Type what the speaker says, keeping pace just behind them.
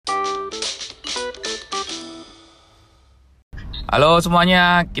Halo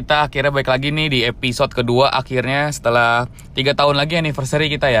semuanya, kita akhirnya balik lagi nih di episode kedua akhirnya setelah 3 tahun lagi anniversary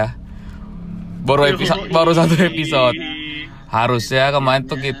kita ya. Baru satu episode. Harusnya kemarin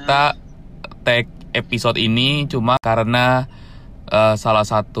tuh kita tag episode ini cuma karena salah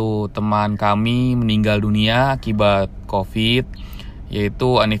satu teman kami meninggal dunia akibat COVID,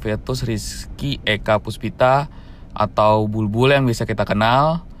 yaitu Anivetus Rizky Eka Puspita atau Bulbul yang bisa kita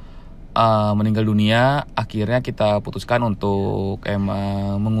kenal. Meninggal dunia, akhirnya kita putuskan untuk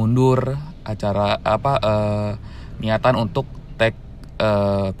mengundur acara niatan untuk tag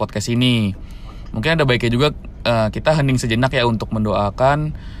podcast ini. Mungkin ada baiknya juga kita hening sejenak ya untuk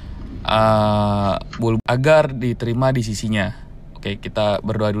mendoakan Bulbul agar diterima di sisinya. Oke, kita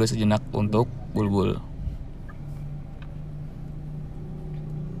berdoa dulu sejenak untuk Bulbul.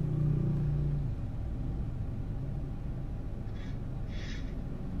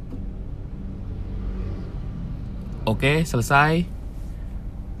 Oke, selesai.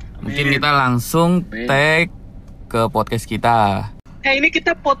 Mungkin kita langsung tag ke podcast kita. Ini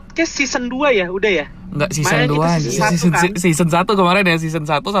kita podcast season 2 ya? Udah ya? Enggak, season 2. Season 1 kemarin ya, season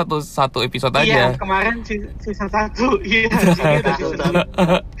 1 satu episode aja. Iya, kemarin season 1. Iya, udah season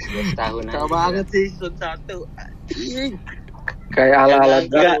 1. Tahun aja. Banget sih season 1. Kayak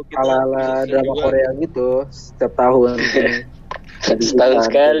ala-ala drama Korea gitu, setiap tahun. Setahun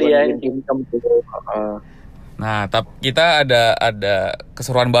sekali ya. Nah, kita ada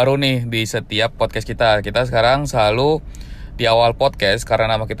keseruan baru nih di setiap podcast kita. Kita sekarang selalu di awal podcast,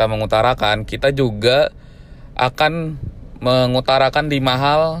 karena nama kita mengutarakan, kita juga akan mengutarakan 5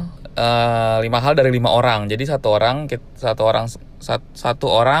 hal dari 5 orang. Jadi satu orang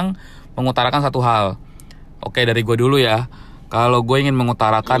mengutarakan 1 hal. Oke, dari gue dulu ya. Kalau gue ingin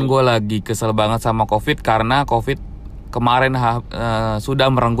mengutarakan, gue lagi kesel banget sama COVID karena COVID kemarin sudah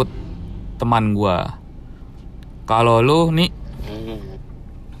merenggut teman gue. Kalau lu nih?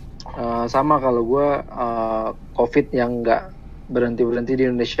 Sama, kalau gue COVID yang nggak berhenti di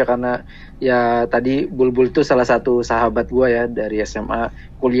Indonesia karena ya tadi Bulbul tuh salah satu sahabat gue ya dari SMA,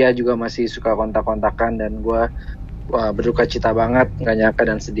 kuliah juga masih suka kontak-kontakan, dan gue berduka cita banget, nggak nyangka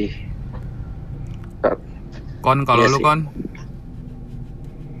dan sedih. Kon, kalau lu Kon?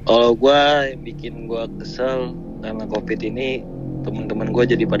 Kalau gue yang bikin gue kesel karena COVID ini, teman-teman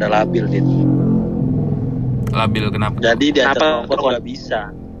gue jadi pada labil gitu. Labil kenapa? Jadi diajak nongkrong nggak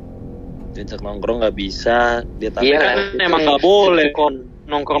bisa. Dia tapi kan emang nggak boleh Kon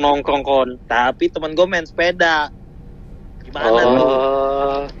nongkrong Kon. Tapi teman gue main sepeda. Gimana tuh?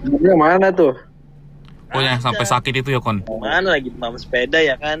 Yang mana tuh? Oh, yang sampai sakit itu ya Kon? Gimana lagi main sepeda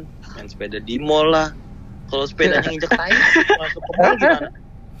ya kan? Main sepeda di mall lah. Kalau sepedanya injek tai masuk ke mall gimana?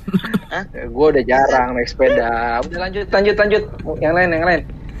 Gue udah jarang naik sepeda. Udah lanjut. Yang lain.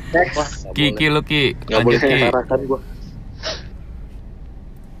 Next. Ki, lanjut Ki.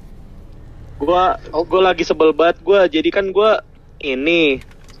 Gue lagi sebel banget gue. Jadi kan gue ini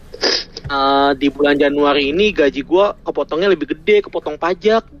di bulan Januari ini gaji gue kepotongnya lebih gede, kepotong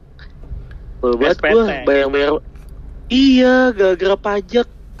pajak. Sebel banget gue bayar. Iya, gara-gara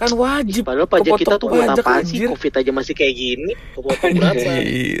pajak. Kan wajib. Padahal pajak kita tuh buat apa sih? Anjir. COVID aja masih kayak gini. Kepotong berapa?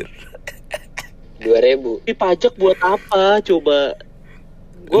 2.000. Tapi pajak buat apa? Coba.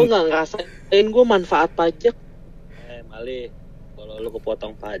 Gue nggak ngerasain gue manfaat pajak. Mali, kalau lu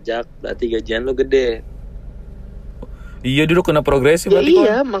kepotong pajak berarti gajian lu gede. Iya, dulu kena progresif Ya berarti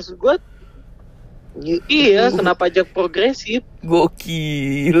iya, maksud gue. Iya, kena pajak progresif.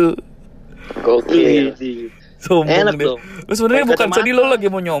 Gokil. Sombong Enak deh. dong. Lu sebenarnya bukan Kacamata. sedih, lo lagi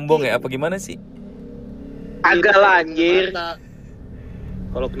mau nyombong ya? Apa gimana sih? Agak lah anjir.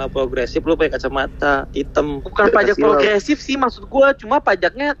 Kalau kena progresif lu pakai kacamata hitam. Bukan pajak progresif sih, maksud gue. Cuma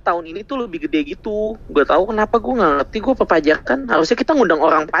pajaknya tahun ini tuh lebih gede gitu. Gue tahu kenapa, gue nggak ngerti. Gue perpajakan. Harusnya kita ngundang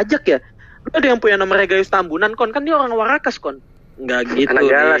orang pajak ya. Lu ada yang punya nomor Gayus Tambunan Kon, kan dia orang Warakas Kon. Enggak gitu.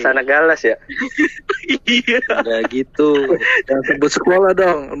 Anak galas ya. Iya. Enggak gitu. Jangan sebut sekolah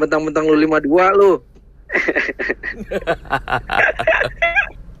dong. Mentang-mentang lu 52 lu.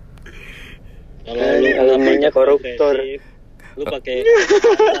 Kalau namanya koruptor. Lu pakai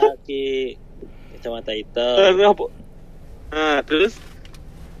kacamata hitam. Nah, terus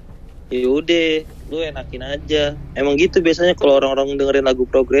Ya udah, lu enakin aja. Emang gitu biasanya kalau orang-orang dengerin lagu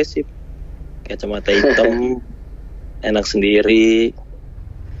progresif. Kacamata hitam, enak sendiri.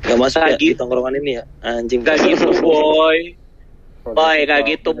 Gak masuk ya di tongkrongan ini ya? Anjing. gak gitu boy. Boy, gak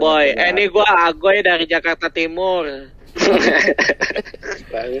gitu boy. Ini gue Agoy dari Jakarta Timur.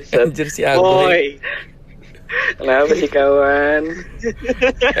 Anjir si Agoy. Boy. Kenapa sih kawan?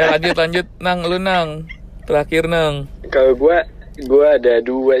 Lanjut Nang, lu Nang. Terakhir Nang. Kalau gue ada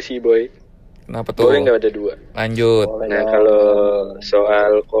 2 sih boy. Kenapa tuh? Boleh nggak ada 2? Lanjut. Nah, kalau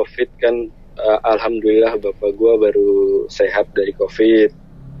soal COVID kan, alhamdulillah bapak gue baru sehat dari COVID.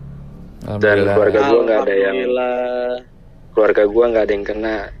 Dan Alhamdulillah. keluarga gue nggak ada yang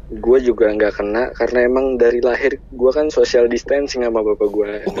kena. Gue juga nggak kena karena emang dari lahir gue kan social distancing sama bapak gue.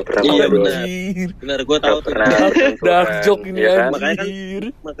 Nggak pernah Iya ngobrol. benar gue tahu Nggak tuh. pernah sentuhan, Dark joke ini ya kan? anjir.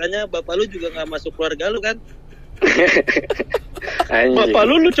 Makanya bapak lu juga nggak masuk keluarga lu kan? Anjing. Bapak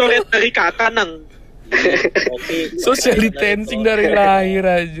lu coret dari kakak nang. Oke. Social distancing dari lahir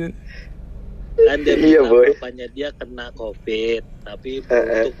aja. Kan dia Iya, bilang boy. bapaknya dia kena COVID, tapi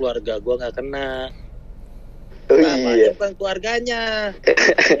untuk keluarga gua nggak kena. Oh Bapaknya iya. bukan keluarganya.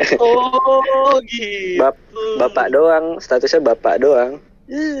 Oh gitu. Bapak doang, statusnya bapak doang.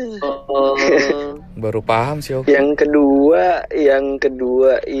 Oh. Baru paham sih oke. Yang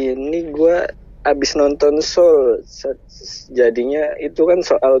kedua ini gue abis nonton Soul. Jadinya itu kan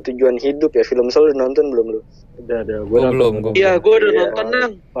soal tujuan hidup ya. Film Soul udah nonton belum lu? Udah, Gua belum. Iya, gue udah Iya. nonton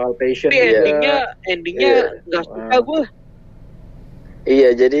nang. Soal passion Tapi juga. endingnya nggak suka gue. Iya,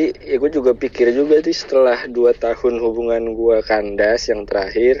 jadi ya gue juga pikir juga sih setelah 2 tahun hubungan gue kandas yang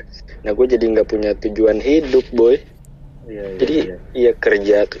terakhir. Nah gue jadi nggak punya tujuan hidup, boy. Jadi ya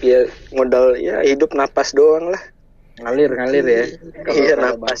kerja, ya modal ya hidup napas doang lah. Ngalir ya. Iya,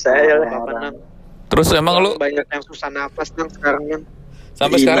 napas saya lah. Terus emang lu Banyak yang susah napas nang sekarang nang.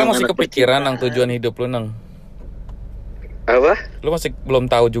 sampai Jadi sekarang nang masih anak kepikiran percintaan. nang tujuan hidup lu nang? Apa? Lu masih belum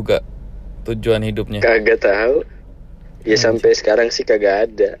tahu juga tujuan hidupnya? Kagak tahu. Ya sampai sekarang sih kagak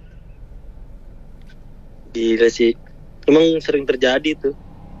ada. Gila sih. Emang sering terjadi tuh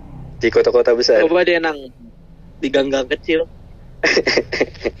Di kota-kota besar. Coba deh nang. di gang-gang kecil.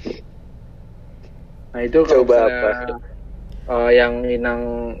 Nah itu kalau Coba misalnya, yang Inang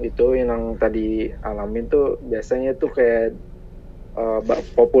tadi alamin tuh biasanya tuh kayak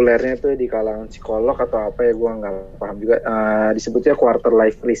populernya tuh di kalangan psikolog atau apa ya, gua nggak paham juga. Disebutnya quarter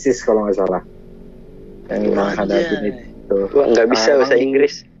life crisis kalau nggak salah. Yang Inang hadapin itu. Gua nggak bisa bahasa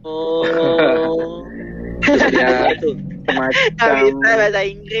Inggris. Oh. Ya Itu. semacam bahasa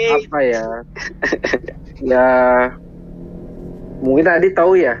Inggris. apa ya? Ya mungkin tadi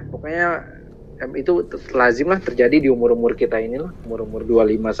tahu ya. Pokoknya itu lazim lah terjadi di umur-umur kita ini lah, umur-umur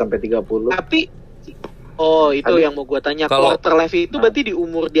 25 sampai 30. Tapi itu yang mau gue tanya. Kalau- Quarter life itu berarti di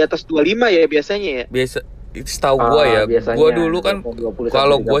umur di atas 25 ya biasanya ya? Biasa itu setahu gua ya. Biasanya Gua dulu kan 20 sampai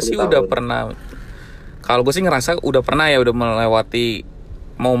kalau gua 30 sih tahun. udah pernah. Kalau gue sih ngerasa udah pernah ya udah melewati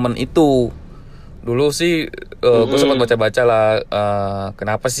momen itu. Dulu sih gue sempat baca-baca lah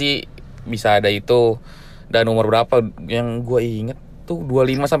kenapa sih bisa ada itu dan umur berapa yang gue inget tuh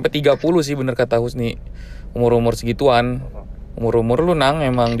 25 sampai 30 sih bener kata Husni. Umur-umur segituan. Umur-umur lu nang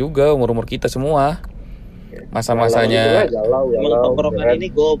emang juga umur-umur kita semua. Masa-masanya galau, Emang tongkrongan kan. ini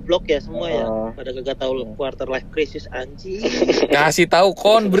goblok ya semua ya. Oh. Pada kagak tahu quarter life crisis anjing. kasih tahu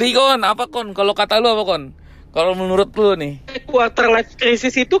beri apa kalau kata lu apa kalau menurut lu nih. Quarter life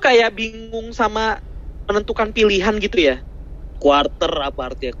crisis itu kayak bingung sama menentukan pilihan gitu ya? Quarter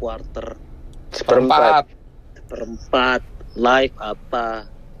apa artinya quarter? Seperempat. Seperempat. Life apa?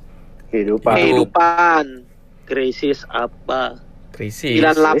 Kehidupan. Krisis apa? Krisis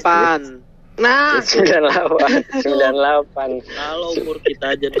 98. Nah, 98. Kalau umur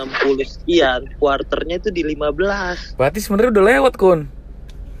kita aja 60 sekian, quarternya itu di 15. berarti sebenarnya udah lewat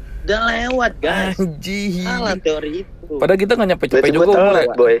Udah lewat guys. anjing Salah teori itu. padahal kita nggak nyampe-nyampe Berarti juga gua umur telat,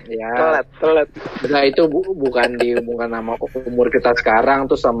 ya. boy. Ya. Telat. Nah itu bukan dihubungkan sama umur kita sekarang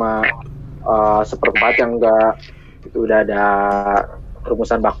tuh sama seperempat yang enggak itu udah ada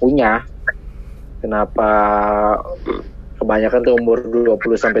rumusan bakunya. Kenapa kebanyakan tuh umur 20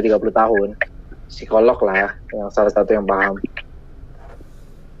 sampai 30 tahun. Psikolog lah ya, yang salah satu yang paham.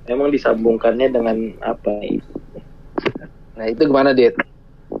 Emang disambungkannya dengan apa? Nah itu gimana, Dit?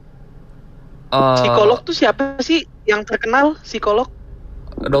 psikolog tuh siapa sih yang terkenal psikolog?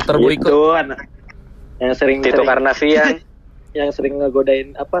 Dokter berikut Itu anak yang sering Tito Karnavian. yang sering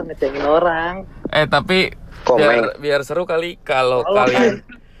ngegodain ngecengin orang. tapi Komeng. biar seru kali kalau kalian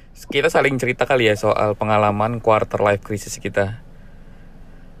kita saling cerita kali ya soal pengalaman quarter life crisis kita.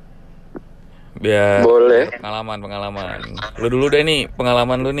 Biar Boleh. pengalaman. Lu dulu deh nih,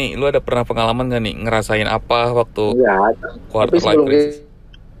 pengalaman lu nih. Lu ada pernah pengalaman gak nih ngerasain apa waktu Iya. quarter Tapi life sebelum crisis?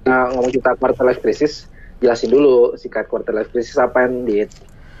 kita ngomong cerita quarter life crisis, jelasin dulu singkat quarter life crisis apaan, Dit?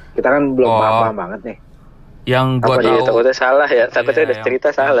 Kita kan belum paham banget nih. Yang gua Apa dia tahu takutnya salah ya? Takutnya udah yang cerita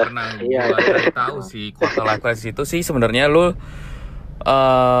salah. pernah Iya. gua tahu sih quarter life crisis itu sih sebenarnya lu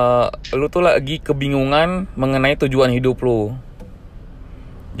tuh lagi kebingungan mengenai tujuan hidup lu.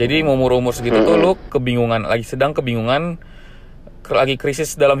 Jadi umur segitu tuh lu sedang kebingungan lagi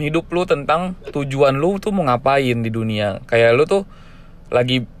krisis dalam hidup lu tentang tujuan lu tuh mau ngapain di dunia. Kayak lu tuh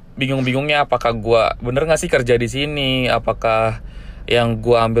lagi bingung-bingungnya, apakah gua bener nggak sih kerja di sini, apakah yang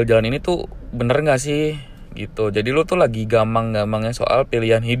gua ambil jalan ini tuh bener nggak sih gitu. Jadi lu tuh lagi gampang-gampangnya soal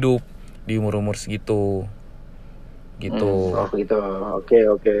pilihan hidup di umur segitu gitu. Oh gitu. Oke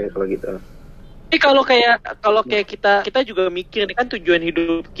kalau gitu. Ini kalau kayak kita juga mikir nih kan tujuan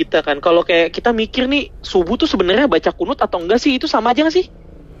hidup kita kan. Kalau kayak kita mikir nih subuh tuh sebenarnya baca kunut atau enggak sih, itu sama aja nggak sih?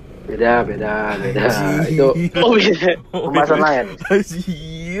 Beda. Itu Beda. pembahasan lain.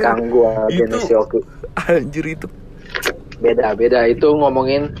 Kang gua Genesioku. Anjir itu. Beda. Itu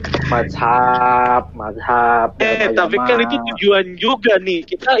ngomongin mazhab. Tapi kan itu tujuan juga nih.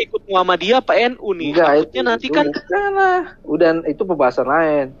 Kita ikut Muhammadiyah apa NU nih? Takutnya nanti kan lah. Udah itu pembahasan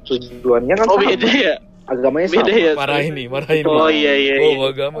lain. Tujuannya kan sama. beda ya. Agamanya Beda sama. ya. Marahin nih. Oh iya. Oh,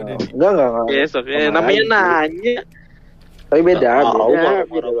 agama deh. Enggak. Yes, okay. Namanya nanya. Tapi beda marah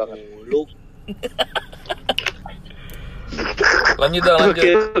banget. mulu. Lanjut.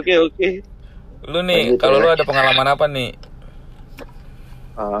 Oke. Lu nih, Lanjut, kalau ya. lu ada pengalaman apa nih?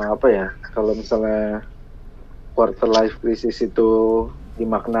 Apa ya? Kalau misalnya quarter life crisis itu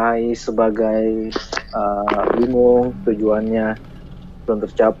dimaknai sebagai bingung, tujuannya belum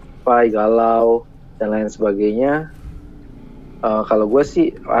tercapai, galau dan lain sebagainya. Kalau gue sih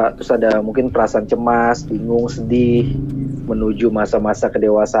terus ada mungkin perasaan cemas, bingung, sedih menuju masa-masa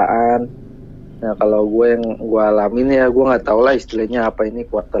kedewasaan. Nah kalau yang gue alamin ya, gue nggak tahu lah istilahnya apa ini,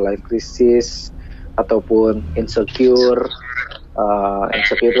 quarter life crisis ataupun insecure.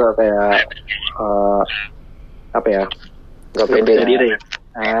 Insecure itu kayak apa ya? Nggak pede. Nggak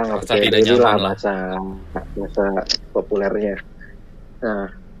Rasa percaya tidak diri lah nyaman bahasa populernya.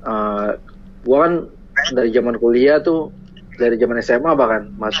 Nah, gue kan dari zaman kuliah tuh, dari zaman SMA bahkan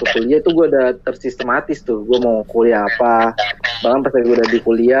masuk kuliah tuh gue udah tersistematis tuh, gue mau kuliah apa. Bahkan pas gue udah di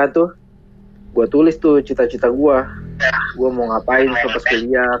kuliah tuh, gue tulis tuh cita-cita gue mau ngapain pas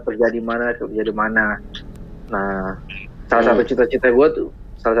kuliah, kerja di mana. Nah, salah satu cita-cita gue tuh,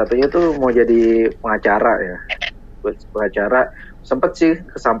 salah satunya tuh mau jadi pengacara ya. Buat pengacara, sempet sih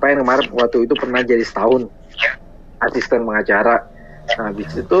kesampaian kemarin, waktu itu pernah jadi setahun asisten pengacara. Nah, habis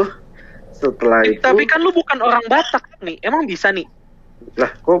itu setelah itu. Tapi kan lu bukan orang Batak nih, emang bisa nih?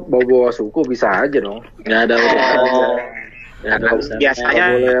 Lah, kok bawa suku bisa aja dong? Nggak ada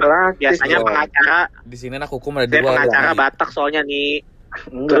Biasanya pengacara Di sini anak hukum ada saya dua. pengacara Batak soalnya nih.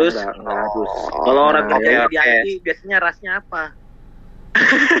 Terus Kalau orang biasanya rasnya apa?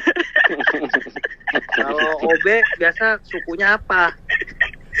 Kalau OB biasa sukunya apa?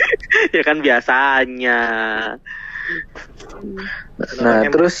 ya kan biasanya. Nah,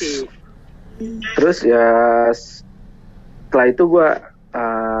 terus ya setelah itu gue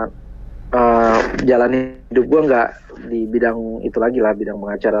jalani hidup gue nggak di bidang itu lagi lah, bidang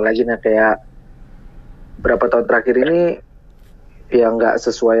pengacara lagi. Nah, kayak berapa tahun terakhir ini ya nggak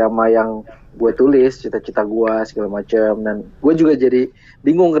sesuai sama yang gue tulis, cita-cita gue segala macam, dan gue juga jadi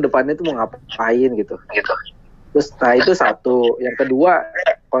bingung ke depannya itu mau ngapain gitu. Terus nah itu satu, yang kedua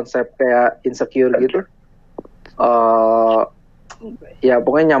konsep kayak insecure gitu, ya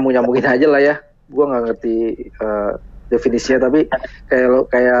pokoknya nyambungin aja lah ya. Gue nggak ngerti definisinya, tapi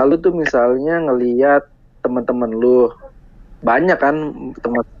kayak lu tuh misalnya ngelihat teman-teman lu banyak kan,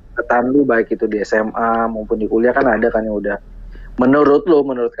 teman lu baik itu di SMA maupun di kuliah kan ada kan yang udah menurut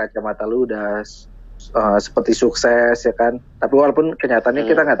kacamata lu udah seperti sukses ya kan, tapi walaupun kenyataannya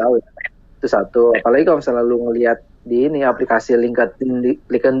kita nggak tahu ya. Itu satu, apalagi kalau misalnya lu ngelihat di ini aplikasi LinkedIn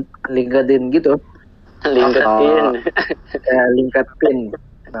gitu. LinkedIn.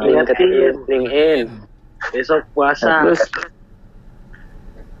 Besok puasa.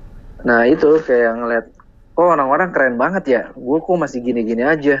 Nah itu kayak ngeliat, kok orang-orang keren banget ya, gue kok masih gini-gini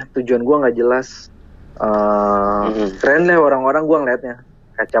aja, tujuan gue nggak jelas. Keren lah orang-orang, gue ngeliatnya,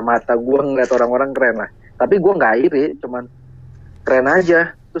 kacamata gue ngeliat orang-orang keren lah, tapi gue nggak iri, cuman keren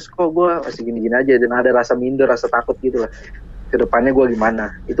aja. Terus kok gue masih gini-gini aja, dan ada rasa minder, rasa takut gitu lah, kedepannya gue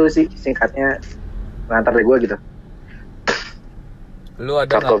gimana. Itu sih singkatnya ngantar dari gue gitu. Lu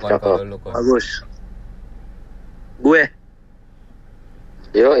ada nggak kalau lu kok? Bagus. Gue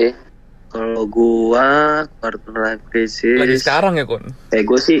Yoi. kalau gua quarter life crisis Lagi sekarang ya Kon?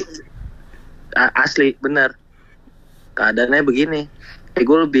 gue sih asli bener keadaannya begini.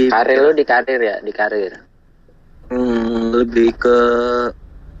 Gue lebih Karir lu di karir ya, di karir. lebih ke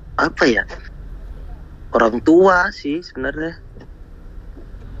apa ya, orang tua sih sebenarnya.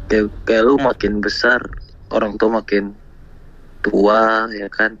 Kayak lu makin besar, orang tua makin tua ya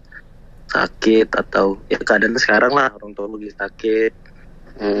kan, sakit atau ya keadaan sekarang lah orang tua lagi sakit.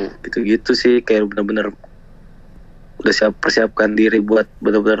 Gitu-gitu sih, kayak bener-bener udah persiapkan diri buat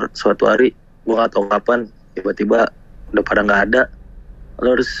benar-benar suatu hari gue nggak tahu kapan tiba-tiba udah pada nggak ada,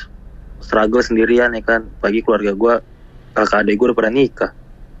 lo harus struggle sendirian ya kan. Pagi keluarga gue, kakak adik gue udah pada nikah,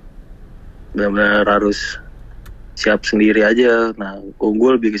 benar-benar harus siap sendiri aja. Nah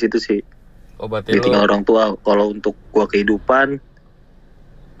gue lebih ke situ sih, ditinggal orang tua. Kalau untuk gue kehidupan,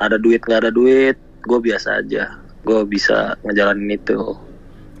 ada duit nggak ada duit, gue biasa aja, gue bisa ngejalanin itu.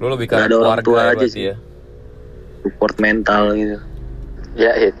 Lu lebih ke ada orang tua aja sih ya? Support mental gitu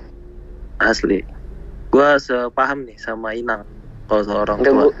Ya it. asli. Gue sepaham nih sama Inang kalau soal orang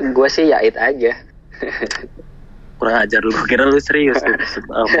tua. Gue sih yait aja. Kurang ajar lu, kira lu serius tuh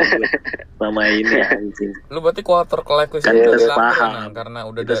sama ini anjing. Lu berarti quarter life crisis Kan udah kita dilakuin, sepaham. Nang, karena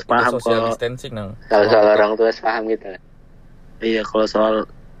udah Kita sepaham social kalau- distancing Nang. Kalau soal orang tua sepaham gitu. Iya, kalau soal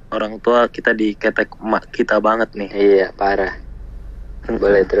orang tua kita diketek emak kita banget nih. Iya parah.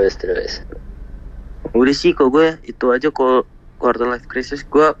 Boleh terus. Udah sih kok gue itu aja. Kalau quarter life crisis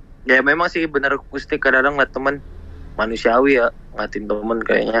gue ya memang sih bener akustik, kadang-kadang ngeliat temen manusiawi ya, ngatin temen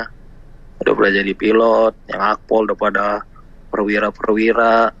kayaknya udah pada jadi pilot, yang akpol udah pada perwira,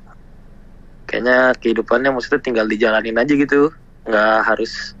 kayaknya kehidupannya maksudnya tinggal dijalanin aja gitu, nggak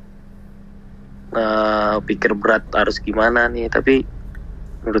harus pikir berat harus gimana nih. Tapi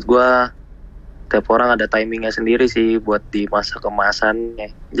menurut gua tiap orang ada timingnya sendiri sih buat di masa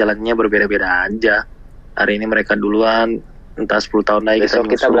kemasannya, jalannya berbeda-beda aja. Hari ini mereka duluan, entah 10 tahun lagi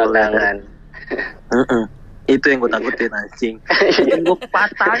Besok kita nyusul. belakangan. Itu yang gue takutin anjing. Bikin gue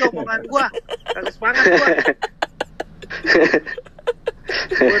patah omongan gue. Kagak semangat gue.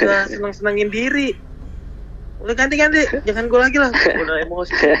 Gue udah seneng-senengin diri. Udah ganti. Jangan gue lagi lah. Gue udah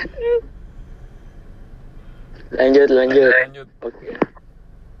emosi. Lanjut. Lanjut.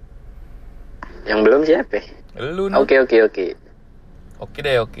 Yang belum siapa? Lu Nang. Oke. Oke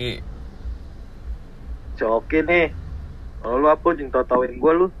deh, oke. Oke nih. Kalau lu apa jeng tau-tauin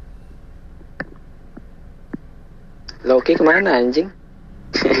gue lu. Loki kemana anjing?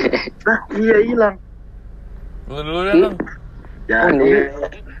 Nah iya hilang. Lu dulu dah Nang. Jadi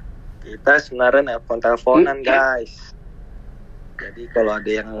kita sebenarnya teleponan guys. Jadi kalau ada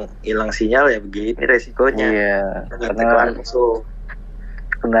yang hilang sinyal ya begini resikonya. Iya, Karena karena langsung.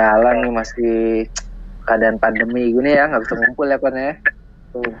 kendala nih masih keadaan pandemi gini ya, nggak bisa ngumpul ya kon ya.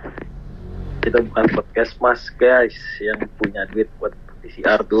 Kita bukan podcast mas guys yang punya duit buat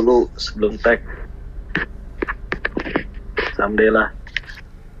PCR dulu sebelum tag. Someday lah.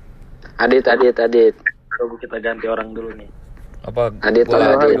 Adit. Coba kita ganti orang dulu nih. Apa? Adit, Gua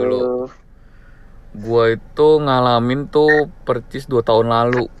halo, lagi Adit. dulu. Gua itu ngalamin tuh percis 2 tahun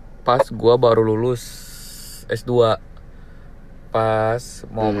lalu. Pas gua baru lulus S2. Pas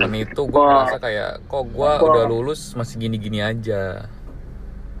momen itu gua merasa kayak kok gua udah lulus masih gini-gini aja.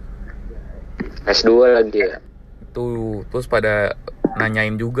 S2 lagi ya. Tuh, terus pada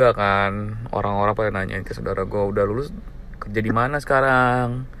nanyain juga kan, orang-orang pada nanyain ke saudara gue, udah lulus kerja di mana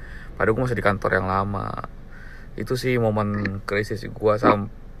sekarang? Padahal gue masih di kantor yang lama. Itu sih momen krisis gue.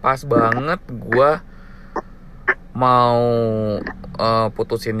 Pas banget gue mau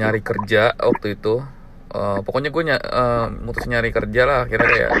putusin nyari kerja waktu itu. Pokoknya gue mutusin nyari kerja lah. Akhirnya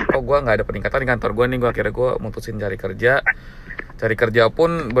kayak kok gue nggak ada peningkatan di kantor gue nih. Akhirnya gue mutusin cari kerja. Cari kerja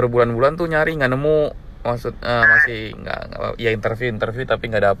pun berbulan-bulan tuh nyari nggak nemu. Masih nggak ya interview tapi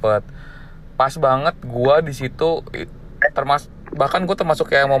nggak dapet. Pas banget gue di situ bahkan gue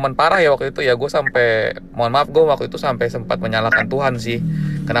termasuk kayak momen parah ya waktu itu ya. Gue sampai mohon maaf gue waktu itu sampai sempat menyalahkan Tuhan sih,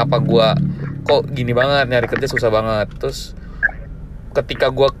 kenapa gue kok gini banget, nyari kerja susah banget. Terus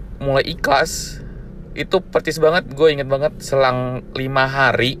ketika gue mulai ikhlas itu percis banget, gue inget banget selang 5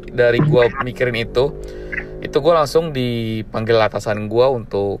 hari dari gue mikirin itu gue langsung dipanggil atasan gue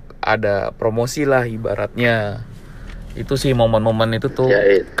untuk ada promosi lah ibaratnya. Itu sih momen-momen itu tuh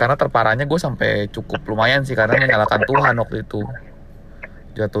Ya, karena terparahnya gue sampai cukup lumayan sih karena menyalahkan Tuhan waktu itu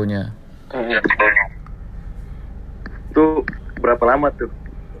jatuhnya. Itu berapa lama tuh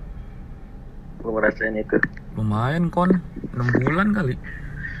lu ngerasain itu? Lumayan kon 6 bulan kali.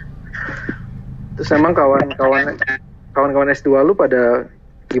 Terus emang kawan-kawan S2 lu pada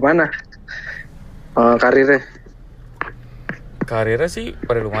gimana? Karirnya? Karirnya sih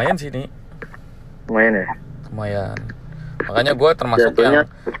pada lumayan sih nih. Lumayan ya? Lumayan. Makanya gue termasuk Jatuhnya-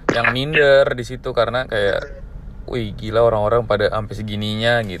 yang minder di situ karena kayak wih gila orang-orang pada sampai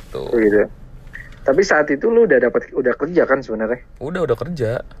segininya gitu. Oh, gitu. Tapi saat itu lu udah kerja kan sebenarnya? Udah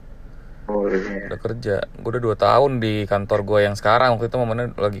kerja. Oh iya. Udah kerja. Gue udah 2 tahun di kantor gue yang sekarang. Waktu itu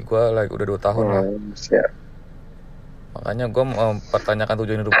momennya lagi udah 2 tahun lah. Siap. Makanya gue mempertanyakan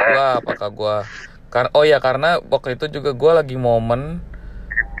tujuan hidup gue, apakah gue karena waktu itu juga gue lagi momen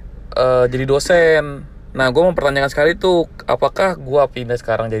jadi dosen Nah, gue mau pertanyakan sekali tuh, apakah gue pindah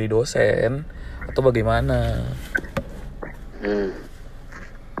sekarang jadi dosen atau bagaimana?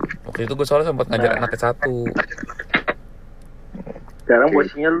 Waktu itu gue soalnya sempat ngajar anak S1. Sekarang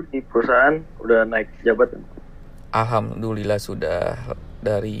posisinya lu di perusahaan udah naik jabatan? Alhamdulillah sudah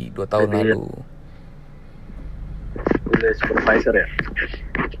dari 2 tahun Jadi, lalu. Udah supervisor ya?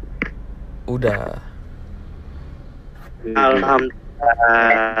 Udah. Alhamdulillah.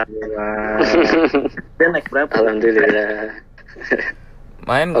 Dia naik berapa? Alhamdulillah.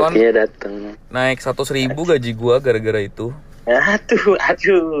 Main kon Oke datang. naik 100.000 gaji gue gara-gara itu.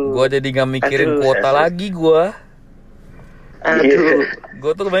 Aduh. Gue jadi gak mikirin Aduh, kuota lagi gue. Aduh.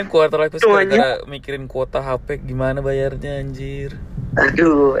 Gue tuh kemarin kuota live gara-gara mikirin kuota HP gimana bayarnya anjir.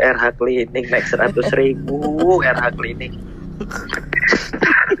 Aduh, RH Klinik naik 100.000, RH Klinik.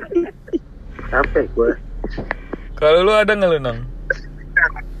 Capek gue. Kalau lu ada nggak lu Nang?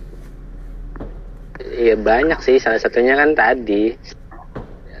 Iya banyak sih, salah satunya kan tadi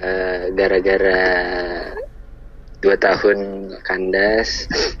gara-gara 2 tahun kandas,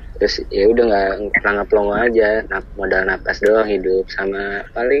 terus ya udah nggak pelongo aja, modal napas doang hidup. Sama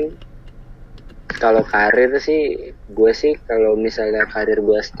paling kalau karir sih, gue sih kalau misalnya karir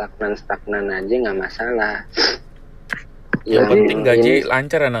gue stagnan aja nggak masalah. Yang penting gaji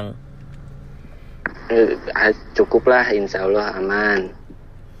lancar ya Nang. Cukup lah, insya Allah aman.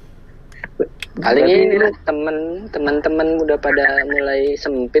 Paling ini lah teman-teman udah pada mulai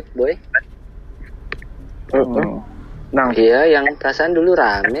sempit boy. Nah, Iya, yang perasaan dulu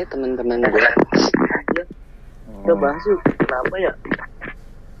rame teman-teman gue. Kita bahas yuk, kenapa ya?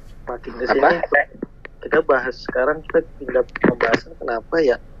 Makin kesini kita bahas sekarang, kita pindah pembahasan kenapa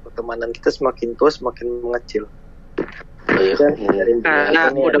ya pertemanan kita semakin tua semakin mengecil. Oh iya,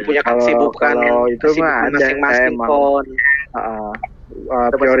 Karena udah punya kesibukan kalau itu mah ada masing-masing emang. kon.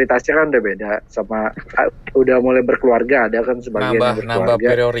 Prioritasnya kan udah beda sama udah mulai berkeluarga, ada kan sebagian yang Nambah berkeluarga.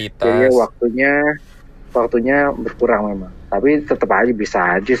 prioritas. Jadi waktunya berkurang memang. Tapi tetap aja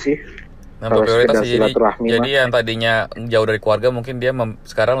bisa aja sih. Nambah Kalau prioritas sekedar sih, silaturahmi jadi yang tadinya jauh dari keluarga mungkin dia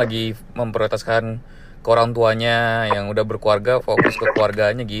sekarang lagi memprioritaskan ke orang tuanya yang udah berkeluarga, fokus ke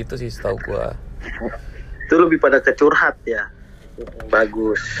keluarganya gitu sih setahu gua. Itu lebih pada ke curhat ya.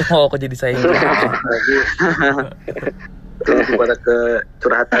 Bagus. Oh, kok jadi saya? Bagus. Itu lebih pada ke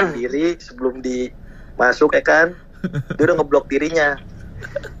curhatan diri sebelum dimasuk ya kan. Dia udah ngeblok dirinya.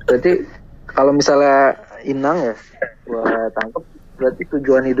 Berarti kalau misalnya Inang ya, gua tangkep berarti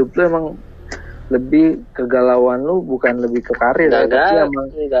tujuan hidup lu emang lebih kegalauan lu bukan lebih ke karir, tapi emang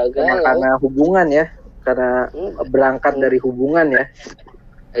karena hubungan ya, karena berangkat dari hubungan ya.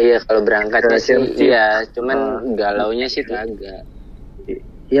 Iya, kalau berangkatnya sih Relationship. iya, cuman galaunya sih kagak.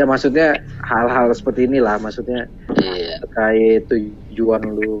 Iya, maksudnya hal-hal seperti inilah, maksudnya Iya. terkait tujuan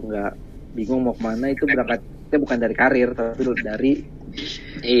lu nggak bingung mau kemana, itu berangkatnya bukan dari karir tapi dari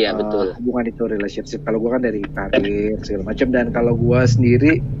Iya, betul. hubungan itu, relationship. Kalau gua kan dari karir segala macam. Dan kalau gua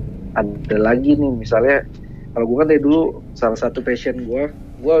sendiri ada lagi nih, misalnya kalau gua kan dari dulu salah satu passion gua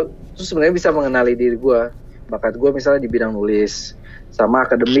tuh sebenarnya bisa mengenali diri gua, bakat gua misalnya di bidang nulis sama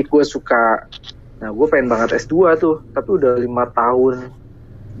akademik gua suka. Nah, gua pengen banget S2 tuh, tapi udah 5 tahun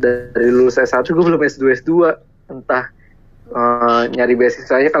dari lulus S1 gua belum S2 entah nyari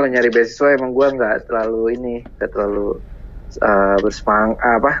beasiswanya. Kalau nyari beasiswa emang gua nggak terlalu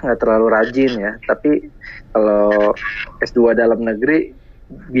nggak terlalu rajin ya. Tapi kalau S2 dalam negeri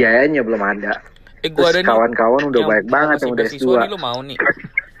biayanya belum ada. Gua Terus ada kawan-kawan udah banyak banget yang udah beasiswa S2. nih, lu mau nih?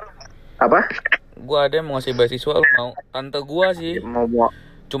 Apa? Gua ada yang mau ngasih beasiswa, lu mau? Tante gua sih. Mau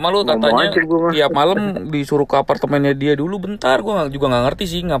Cuma lu mau katanya aja gua mah. tiap malam disuruh ke apartemennya dia dulu bentar. Gua juga nggak ngerti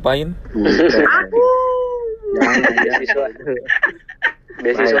sih ngapain.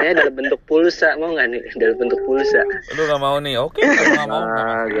 Beasiswanya dalam bentuk pulsa, mau nggak nih? Dalam bentuk pulsa. Lu nggak mau nih? Oke, kalau nggak mau.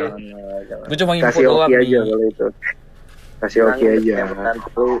 Gue cuma info Kasih doang oke nih. aja kalau itu. Kasih oke aja.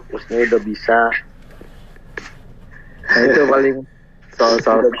 Itu maksudnya udah bisa. Nah, itu paling soal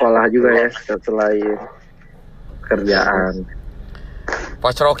sekolah juga ya, selain kerjaan.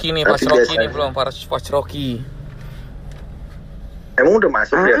 Pas Rocky nih, Tapi biasanya- belum pas Rocky. Emang udah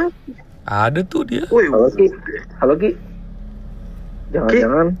masuk ya? Ada tuh dia. Wih, Halo Ki.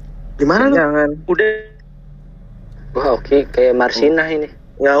 Jangan-jangan. gimana lu? Jangan. Udah Wah, oke, kayak Marsinah ini.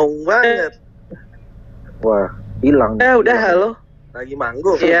 ngaung banget. Wah, hilang. Udah halo. Lagi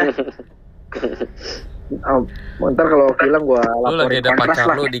manggung. Iya. Ntar kalau hilang gua Lu lagi laporin ada kontras pacar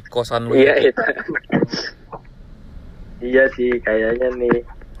lah. lu di kosan lu. Iya, gitu. itu. Iya sih, kayaknya nih.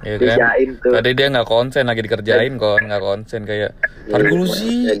 Iya kan? Dijain tuh. Tadi dia nggak konsen, lagi dikerjain nggak konsen kayak. Tar dulu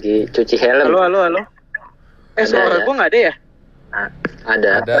sih. Lagi cuci helm. Halo. Ada, Suara ada. gua nggak ada ya? Ada.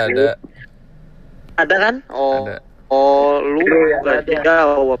 Ada. Ada kan? Ada. Lu gak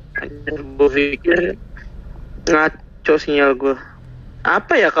jawab. Gue pikir ngaco sinyal gue.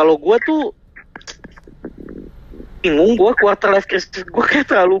 Apa ya, kalau gue tuh bingung, gue quarter life crisis gue kayak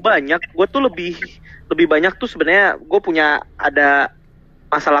terlalu banyak. Gue tuh lebih banyak tuh sebenarnya gue punya ada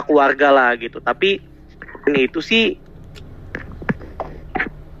masalah keluarga lah gitu. Tapi ini itu sih,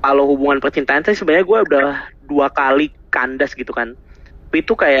 kalau hubungan percintaan saya sebenarnya gue udah 2 kali kandas gitu kan. Tapi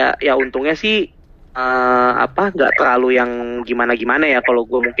itu kayak ya untungnya sih nggak terlalu yang gimana ya. Kalau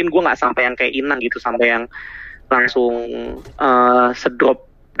gue mungkin gue nggak sampai yang kayak Inang gitu, sampai yang langsung sedrop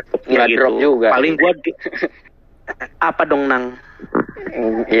Nggak gitu. drop juga. Paling gue apa dong Nang?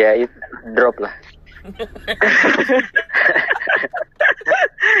 Iya, drop lah.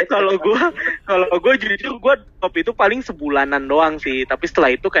 Kalau gue jujur gue top itu paling sebulanan doang sih. Tapi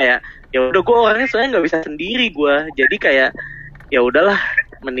setelah itu kayak ya udah, gue orangnya soalnya nggak bisa sendiri gue. Jadi kayak ya udahlah,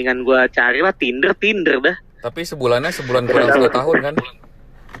 mendingan gue carilah Tinder dah. Tapi sebulan kurang 2 tahun kan?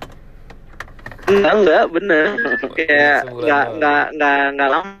 Enggak bener. Kayak Sebulan nggak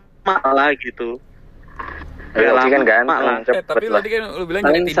lama lah gitu. Ya, Oki kan ganteng, lah. cepet Tapi lah. tadi kan lu bilang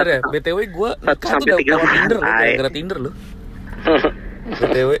nyari Tinder ya. BTW gue nikah tuh sampai udah 3 lewat Tinder loh, bulan. gara-gara Tinder loh.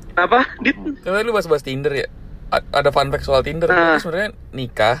 BTW. Apa? Dit? Karena lu bahas Tinder ya. Ada fun fact soal Tinder. Ah. Itu sebenarnya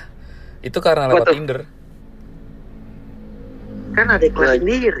nikah itu karena lewat Betul. Tinder. Kan ada kelas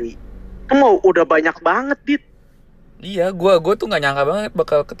sendiri. Mau udah banyak banget, Dit. Iya, gua tuh nggak nyangka banget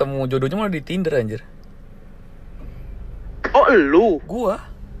bakal ketemu jodohnya malah di Tinder anjir. Oh, lu? Gua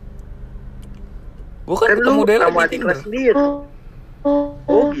kan ketemu dia sama di adik Tinder. kelas sendiri.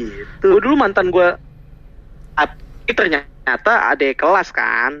 Oh gitu. Gue dulu mantan gue, tapi ternyata adik kelas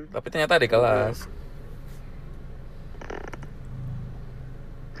kan. Tapi ternyata ada kelas.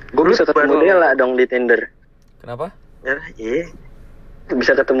 Gue bisa ketemu Dela dong di Tinder. Kenapa? Ya, iya.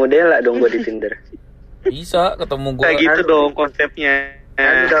 Bisa ketemu Dela dong gue di Tinder. Bisa ketemu gua. Kayak gitu dong konsepnya.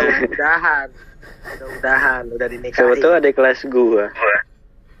 Kan udah udahan, udah dinikahin. Siapa tuh ada kelas gue.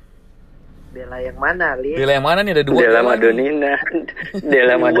 Bella yang mana, Li? Dela yang mana nih, ada 2 Dela Dela nih. Madonina.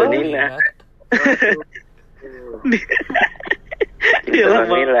 Dela Madonina. Dia Inter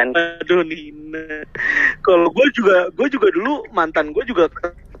lama Milan. Madonina. Kalau gue juga dulu mantan gue juga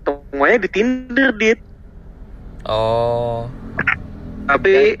ketemunya di Tinder, Dit. Oh.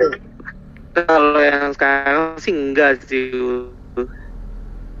 Tapi kalau yang sekarang sih enggak sih.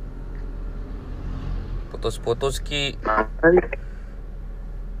 Putus-putus Ki.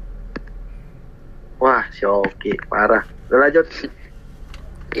 Wah, si Oki, parah. Udah lanjut.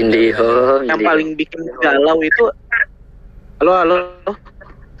 Indiho. Yang paling bikin galau itu halo.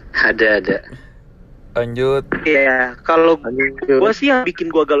 Ada. Lanjut. Iya, kalau gue sih yang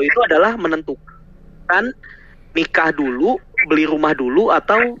bikin gue galau itu adalah menentukan nikah dulu, beli rumah dulu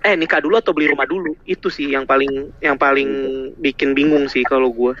atau nikah dulu atau beli rumah dulu. Itu sih yang paling bikin bingung sih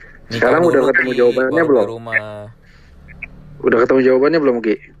kalau gue. Sekarang udah ketemu jawabannya belum? Rumah. Udah ketemu jawabannya belum,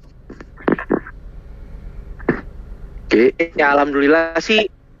 Ki? Ki? Ya alhamdulillah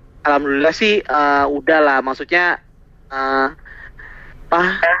sih udah lah, maksudnya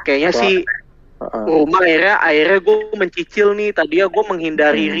kayaknya sih rumah akhirnya gue mencicil nih. Tadinya gue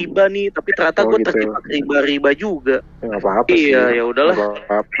menghindari riba nih, tapi ternyata gue gitu. terjebak riba juga. Nggak apa-apa sih. Iya, ya udahlah. Nggak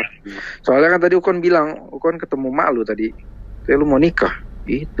apa-apa. Soalnya kan tadi Ukon bilang, Ukon ketemu mak lu tadi. Kayak lu mau nikah.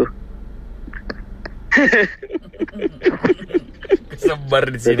 Gitu. Sebar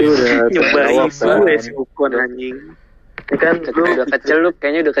di sini. Jadi udah Nyobain terjawab, gue kan. sih Ukon anjing. Ini kan udah kecelup,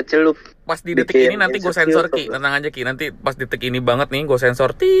 kayaknya udah kecelup. Pas di detik ini nanti gue sensor Ki, tenang aja Ki. Nanti pas detik ini banget nih gue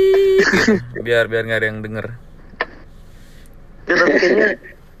sensor gitu. Biar nggak ada yang denger. Ya, tapi kayaknya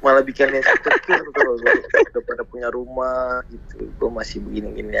malah bikin insecure kalau gue udah pada punya rumah gitu. Gue masih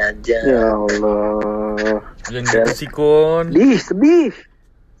begini-gini aja. Ya Allah. Yang gitu sih Kon. Sedih.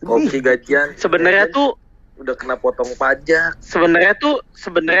 Kopi gajian. Sebenarnya tuh udah kena potong pajak. sebenarnya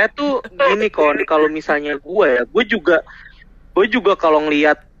tuh gini Kon, kalau misalnya gue juga kalau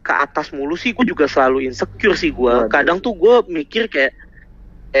ngelihat ke atas mulu sih gue juga selalu insecure sih gue. Kadang tuh gue mikir kayak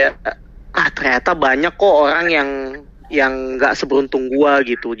ternyata banyak kok orang yang nggak seberuntung gue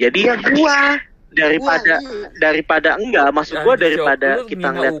gitu. Jadi ya gue daripada enggak, maksud gue daripada kita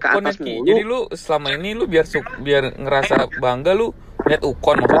ngeliat ke atas mulu. Jadi lu selama ini lu biar ngerasa bangga lu lihat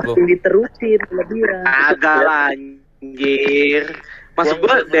Ukon maksud lu. Diterusin kelebihan. Agak lah, anjir. Maksud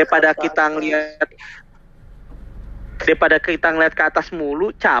gue daripada kita ngeliat ke atas mulu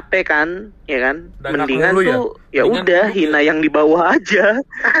capek kan, ya kan? Dan mendingan mulu tuh ya Mendingan udah dulu hina yang di bawah aja.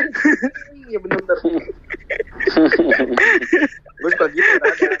 Iya bener. Gue suka gitu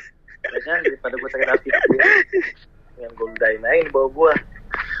kan. Biasanya daripada gue sakit hati yang gue udahin aja di bawah gue.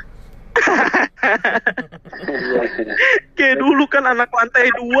 Kayak dulu kan anak lantai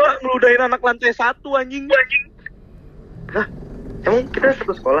 2 ngeludahin anak lantai 1 anjing. Hah? Emang kita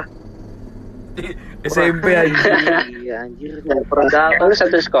satu sekolah? SMP aja. Iya anjir. Lu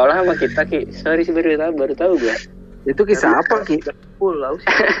satu sekolah sama kita, Ki. Sorry sih baru tahu gua. Itu kisah apa, Ki?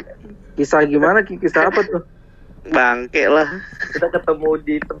 Kisah gimana, Ki? Kisah apa tuh? Bangke lah. Kita ketemu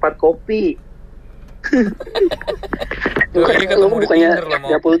di tempat kopi. Lu bukannya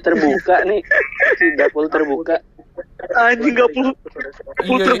dapur terbuka nih. Dapur terbuka. Anjing gak pul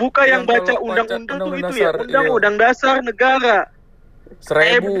Iya, terbuka yang baca kalau undang-undang tuh undang-undang itu ya. dasar, Undang-undang dasar negara.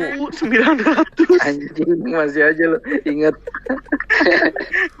 1.000. Anjing, masih aja lo inget.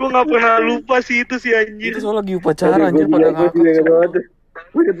 Gue gak pernah lupa sih itu si anjir. Itu soal lagi upacara anjir pada ngakak.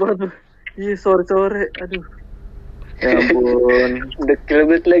 Gue inget banget tuh. Iya, sore-sore. Aduh. Ya ampun. Dekil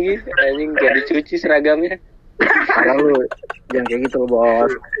banget lagi. Anjing gak dicuci seragamnya. Parah lu. Jangan kayak gitu,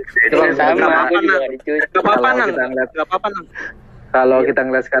 Bos. Itu kan Sama, aku juga gak dicuci. Gak apa-apa Kalau Nang. kita ngeliat, Gak apa-apa Nang. kalau kita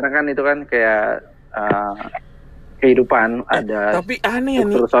ngeliat sekarang kan itu kan kayak kehidupan ada Tapi aneh ya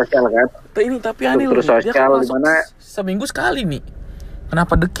nih. struktur sosial kan. Tapi aneh Struktur loh. Dia sosial kan di masuk mana seminggu sekali nih.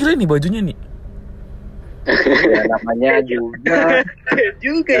 Kenapa dekil nih bajunya nih? ya namanya juga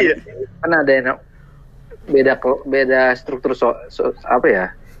Juga ya. kan ada yang beda struktur apa ya,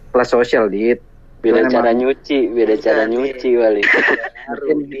 kelas sosial dit. Beda Memang- cara nyuci kali.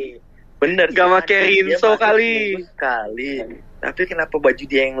 Bener. Gak make rinso kali. Tapi kenapa baju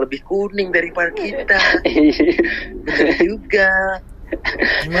dia yang lebih kuning daripada kita? Bener juga.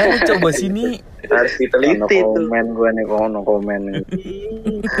 Gimana coba sini? Harus no diteliti tuh. komen gue nih, no komen nih.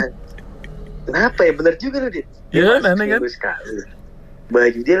 Kenapa ya? Bener juga loh, Dit. Ya, Dia aneh kan? seminggu sekali.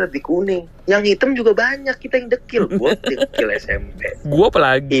 Baju dia lebih kuning. Yang hitam juga banyak, kita yang dekil. Gua dekil SMP. Gua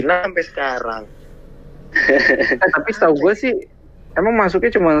apalagi? Ina sampai sekarang. Tapi setahu gue sih emang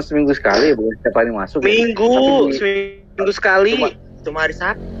masuknya cuma seminggu sekali ya, bukan setiap hari masuk. Seminggu sekali. Cuma hari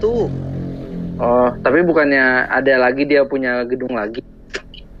Sabtu. Oh, tapi bukannya ada lagi dia punya gedung lagi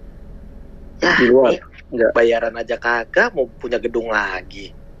Ya, di luar? nih, Enggak. bayaran aja kagak mau punya gedung lagi.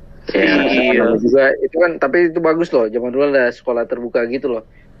 Ya, Iya. namanya juga itu kan, tapi itu bagus loh. Zaman dulu ada sekolah terbuka gitu loh,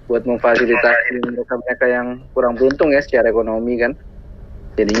 buat memfasilitasi mereka yang kurang beruntung ya secara ekonomi kan.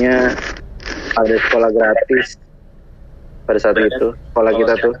 Jadinya ada sekolah gratis pada saat itu. Sekolah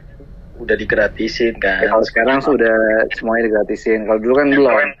kita tuh. Udah digratisin kan. Kalau sekarang sudah semuanya digratisin. Kalau dulu kan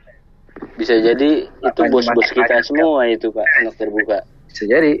belum. Bisa jadi itu bos-bos kita semua itu, Pak, anak terbuka. Bisa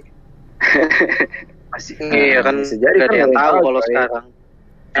jadi. Masih Iya kan. Bisa jadi Gak ada kan, yang nggak tahu tahu, kalau coy. sekarang.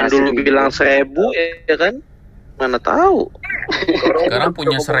 Yang Masih dulu gitu. bilang 1.000 ya kan. Mana tahu. Sekarang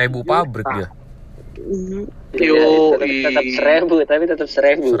punya 1.000 pabrik dia. Yo, tetap 1.000, tapi tetap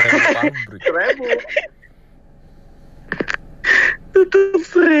 1.000. 1.000 pabrik. Tutup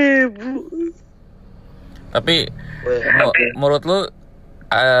 1.000. Tapi menurut lu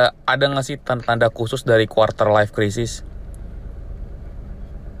ada nggak sih tanda-tanda khusus dari quarter life crisis?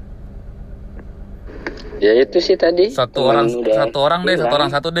 Ya itu sih tadi. Satu Teman orang udah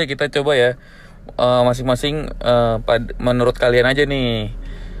satu deh kita coba ya. Masing-masing menurut kalian aja nih.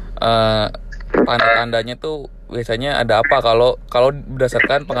 Tanda-tandanya tuh biasanya ada apa kalau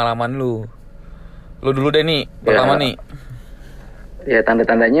berdasarkan pengalaman lu? Lu dulu deh nih, pertama nih. Ya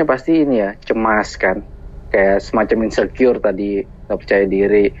tanda-tandanya pasti ini ya, cemas kan, kayak semacam insecure tadi, nggak percaya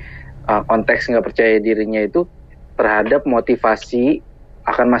diri. Konteks nggak percaya dirinya itu terhadap motivasi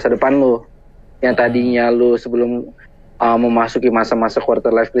akan masa depan lu. Yang tadinya lu sebelum memasuki masa-masa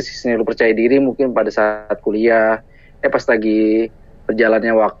quarter life crisis ini lu percaya diri, mungkin pada saat kuliah, pas lagi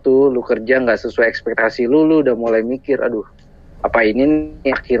berjalannya waktu, lu kerja nggak sesuai ekspektasi lu udah mulai mikir, aduh, apa ini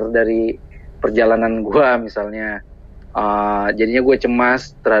nih akhir dari perjalanan gua misalnya. Jadinya gue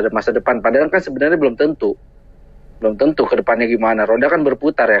cemas terhadap masa depan. Padahal kan sebenarnya belum tentu ke depannya gimana. Roda kan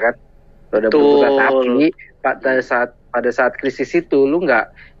berputar ya kan. Roda berputar, tapi pada saat krisis itu lu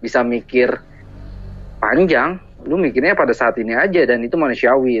nggak bisa mikir panjang. Lu mikirnya pada saat ini aja, dan itu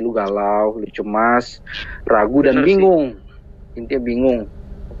manusiawi. Lu galau, lu cemas, ragu dan bingung. Intinya bingung.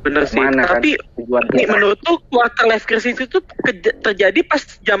 Bener sih. Kemana, Tapi kan? Tujuan ini kita. menurut tuh quarter life crisis itu terjadi pas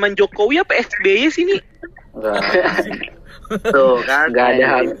zaman Jokowi apa SBY sih nih? Tuh kan. Nggak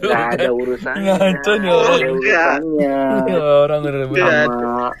ada urusannya. Ngaco nih Nggak orang. ada urusannya. Orang bener-bener.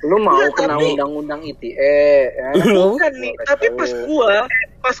 Sama lu mau Enggak, kena tapi- undang-undang ITE ya? Bukan nih, tapi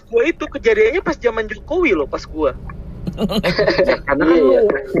pas gua itu kejadiannya pas zaman Jokowi loh, pas gua. Karena kan lu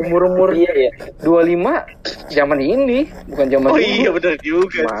umur Iya ya. 25 zaman ini, bukan zaman Oh dulu. iya benar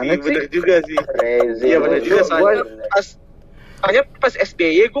juga Gimana sih, sih? benar juga sih. Crazy. Iya benar juga, Gua- soalnya pas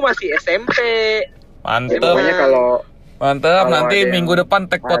SBY gua masih SMP. Ya, Mantep. pokoknya Mantap, Kalau nanti ada yang minggu depan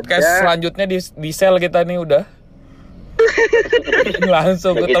tag podcast ada. selanjutnya di sel kita nih udah.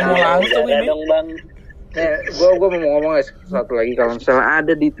 Langsung ketemu langsung ini. Dong bang. Gue mau ngomong satu lagi, kalau misalnya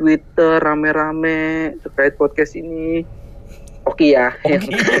ada di Twitter rame-rame terkait podcast ini, oke ya.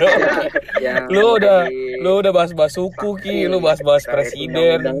 Yang Lu udah bahas-bahas suku Ki, lu bahas-bahas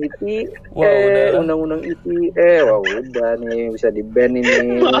presiden. Undang-undang IT, Wah, udah. undang-undang IT, wah udah nih bisa di ban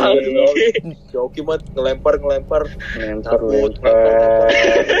ini. Joki mah ngelempar. Lempar.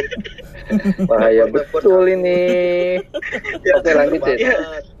 Bahaya betul ini. Oke, lanjut ya.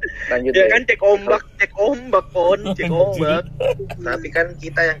 Lanjut Ya ya. kan cek ombak kon, cek ombak. Tapi kan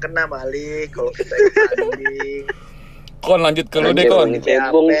kita yang kena balik kalau kita yang tanding. Kon lanjut ke lu deh Kon.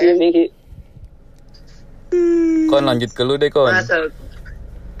 Cebong sih nih. Kon lanjut ke lu deh Kon.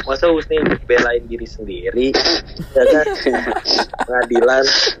 Masa Husni belain diri sendiri, ya kan? Pengadilan.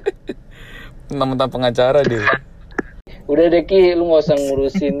 Mentang-mentang pengacara deh. Udah deh Ki, lu gak usah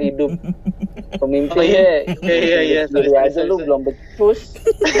ngurusin hidup pemimpin ya. Iya. Diri aja lu belum becus,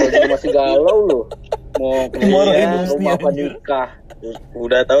 masih galau lu. Mau Dimarahin keluar, rumah apa nikah.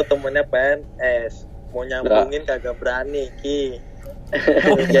 Udah tahu temennya PNS, mau nyambungin kagak berani Ki.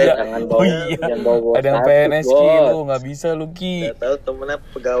 Jangan bawa, jangan bawa Ada yang status, PNS Ki, bos. lu nggak bisa lu Ki. Udah tahu temennya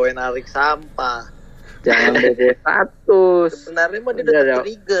pegawai narik sampah. Jangan bawa status. Sebenarnya mah dia Udah, udah udah.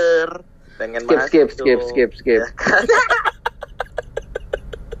 trigger. Pengen Skip.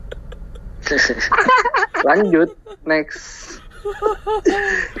 Lanjut, next.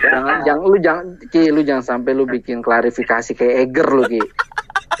 Lu jangan sampai lu bikin klarifikasi kayak Eger lu Ki.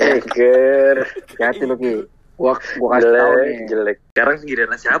 Eger. Hati lu Ki. Gua kasih tau nih. Jelek. Sekarang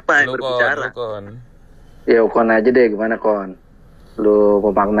giliran siapa yang Lu berbicara? Kon. Ya Kon aja deh, gimana Kon? Lu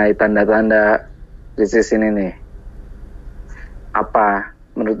memaknai tanda-tanda krisis ini nih. Apa?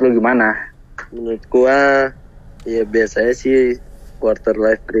 Menurut lu gimana? Menurut gua ya biasanya sih quarter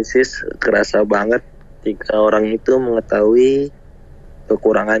life crisis kerasa banget ketika orang itu mengetahui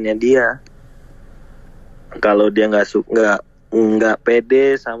kekurangannya dia. Kalau dia nggak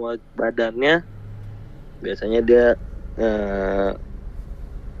pede sama badannya, biasanya dia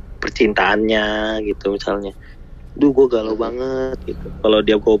percintaannya gitu misalnya. Duh gue galau banget gitu. Kalau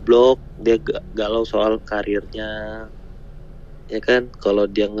dia goblok, dia galau soal karirnya, ya kan. Kalau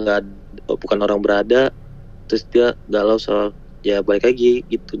dia bukan orang berada, terus dia galau soal ya balik lagi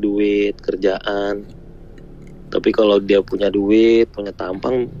gitu, duit, kerjaan. Tapi kalau dia punya duit, punya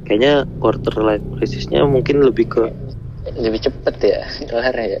tampang, kayaknya quarter life crisisnya mungkin lebih ke Lebih cepet ya,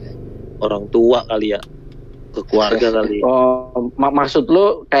 kelar ya. orang tua kali ya, ke keluarga kali. Oh, maksud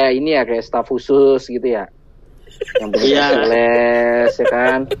lu kayak ini ya, kayak staf khusus gitu ya? Yang punya les ya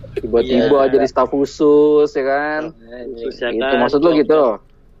kan? Tiba-tiba jadi staf khusus ya kan? Terus ya Gitu, kan, maksud lu gitu?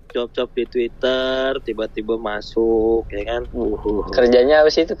 job di Twitter tiba-tiba masuk, ya kan. Kerjanya apa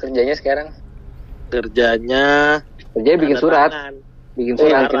sih itu? Kerjanya sekarang? Kerjanya Bikin surat, Bikin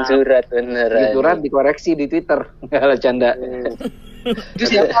surat, bener. bikin surat dikoreksi di Twitter. Enggak lah, canda. Itu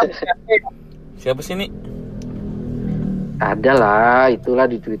siapa? Siapa sih ini? Ada lah, itulah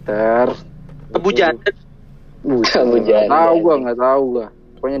di Twitter. Abu Janda. Nggak tahu gua.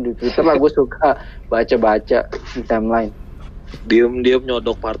 Pokoknya di Twitter lah, gue suka baca-baca di timeline. diem-diem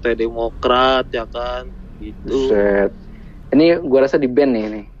nyodok Partai Demokrat, ya kan, gitu. Buset. Ini gue rasa di ban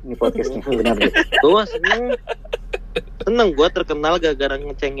nih ini podcastnya. Benar deh. Gua seneng gue terkenal gara-gara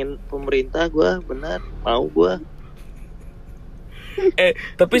ngecengin pemerintah, gue benar mau gue.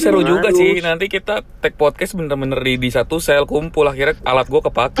 Tapi seru juga sih. Nanti kita tag podcast bener-bener di satu sel kumpul, akhirnya alat gue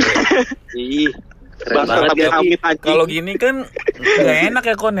kepake. Ih, Bangsa amit anjing. Kalau gini kan nggak enak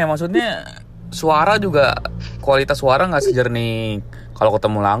ya Kon ya. Maksudnya suara juga, kualitas suara nggak sejernih kalau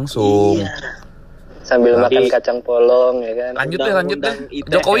ketemu langsung. Iya. Sambil makan kacang polong ya kan. Lanjut deh. ITE.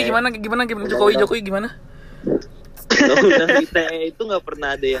 Jokowi gimana Jokowi gimana? Undang-undang ITE itu nggak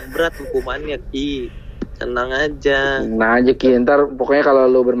pernah ada yang berat hukumannya, Ki. Tenang aja. Nah aja Ki, ntar pokoknya kalau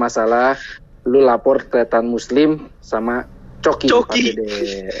lu bermasalah, lu lapor kelihatan Muslim sama Coki.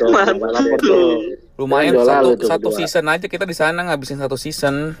 Mantap. Lapor tuh. Lumayan Idola lu tuh satu berdua. season aja kita di sana ngabisin satu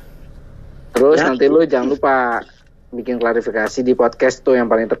season. Terus nanti lu jangan lupa bikin klarifikasi di podcast tuh yang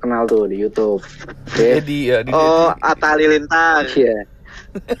paling terkenal tuh di YouTube. Oke? Jadi Atta Halilintar. Iya.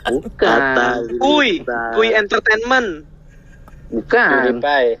 Bukan. Kui Entertainment. Bukan.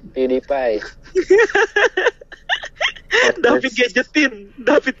 PewDiePie. David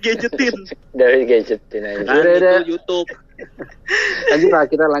Gadgetin Dari gadgetin aja. Kan Udah. itu YouTube. Lanjut lah,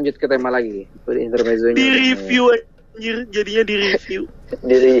 kita lanjut ke tema lagi. Intermezzonya. di review anjir, jadinya di review.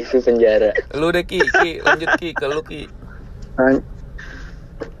 Di review penjara. lu deh Ki, lanjut Ki, ke lu Ki.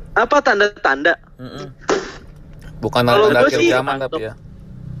 Apa tanda-tanda? Bukan Kalau tanda gua akhir sih, zaman tapi ya.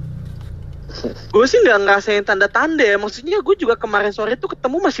 Gue sih nggak ngerasain tanda-tanda ya. Maksudnya gue juga kemarin sore tuh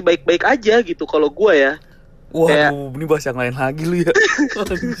ketemu masih baik-baik aja gitu. Kalau gue ya. Waduh, ini bahas yang lain lagi lu ya.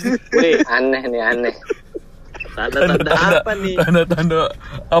 Wih, aneh nih, aneh. Tanda-tanda apa nih? Tanda-tanda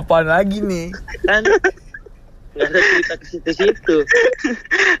apaan lagi nih? Kan nggak ada cerita ke situ-situ.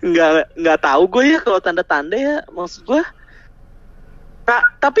 Nggak tahu gue ya kalau tanda-tanda ya. Maksud gue.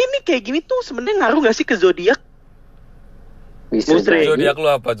 Tapi ini kayak gini tuh sebenarnya ngaruh nggak sih ke zodiak? Bisa Musre. jadi. Zodiak lu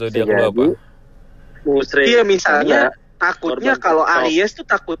apa? Zodiak lu Bisa apa? Musre. Iya misalnya takutnya Korban kalau TikTok. Aries tuh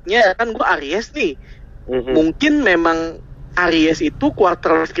takutnya kan gue Aries nih. Mungkin memang Aries itu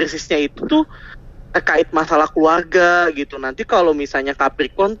quarter life crisisnya itu tuh terkait masalah keluarga gitu. Nanti kalau misalnya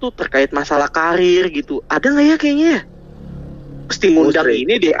Capricorn tuh terkait masalah karir gitu. Ada nggak ya kayaknya ya? Mesti ngundang Musre.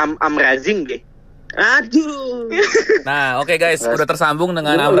 ini deh Am Razing deh. Aduh. Nah, oke guys, udah tersambung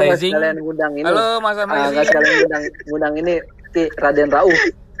dengan Lu nggak Amazing. sekalian ngundang ini. Halo Mas Nggak Amazing. sekalian ngundang ini si Raden Rauf.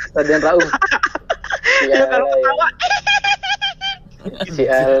 Raden Rauf. Ya kalau ketawa. Si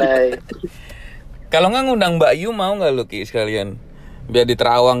alay. Kalau nggak ngundang Mbak Yu mau nggak lu Ki sekalian? Biar di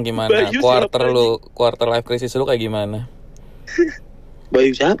Terawang gimana? Mbak Yu Quarter siapa lu, quarter life crisis lu kayak gimana?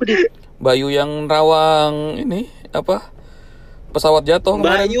 Bayu siapa dia? Mbak Yu yang Rawang ini apa? Pesawat jatuh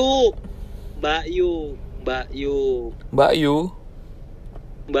kemarin. Mbak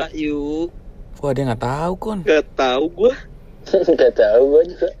Yu. Wah, dia nggak tahu kon. Gak tahu gue. Gak tahu gue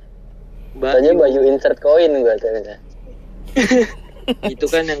juga. Tanya baju insert koin gue ternyata. Itu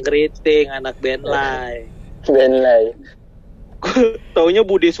kan yang keriting, anak Benlai. Benlai. Taunya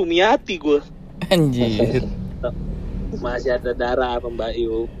Bude Sumiati gue. Anjir. Masih ada darah sama Mbak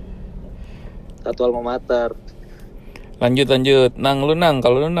Yu. Satu alma mater. Lanjut. Nang,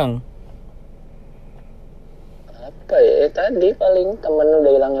 kalau lu nang. Apa ya? Tadi paling temen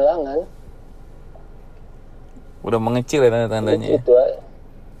udah hilang-hilangan. Udah mengecil ya tanda-tandanya. Ya? Itu aja.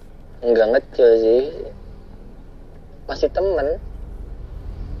 Enggak ngecil sih. Masih temen.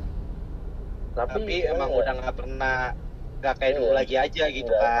 Tapi emang udah nggak pernah nggak kayak dulu lagi aja gitu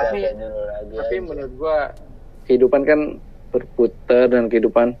Nggak kan. kayak dulu lagi Tapi aja. menurut gua kehidupan kan berputar dan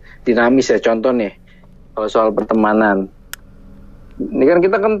kehidupan dinamis ya. Contoh nih, kalau soal pertemanan. Ini kan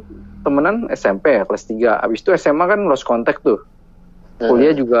kita kan temenan SMP ya, kelas 3. Abis itu SMA kan lost contact tuh.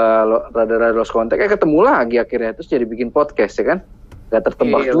 Kuliah juga rada-rada lost contact. Ketemu lagi akhirnya. Terus jadi bikin podcast ya kan. Gak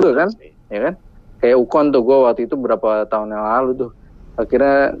tertebak Iya, juga betul kan. sih. Ya kan. Kayak Ukon tuh, gue waktu itu berapa tahun yang lalu tuh.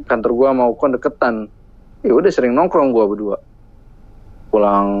 Akhirnya kantor gue sama Ukon deketan. Ya udah sering nongkrong gue berdua.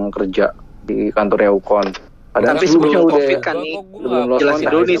 Pulang kerja di kantornya Ukon. Padahal Tapi sebelumnya sebelum udah COVID kan nih. sebelum lost Jelasin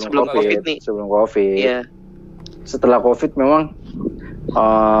contact, dulu nih sebelum COVID nih. Sebelum COVID. Iya. Setelah COVID memang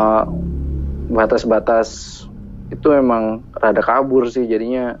batas-batas itu memang rada kabur sih,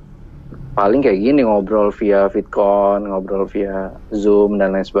 jadinya paling kayak gini, ngobrol via VidCon, ngobrol via Zoom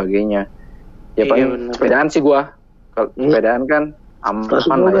dan lain sebagainya. Ya Iya, paling bener. sepedaan sih gua. Kalau sepedaan kan aman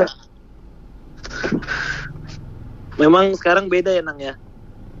lah ya. Memang sekarang beda ya Nang ya.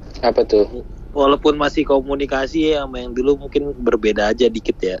 Apa tuh? Walaupun masih komunikasi ya sama yang dulu mungkin berbeda aja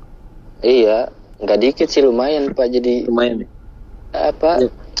dikit ya. Iya, nggak dikit sih, lumayan Pak. Jadi Lumayan. apa?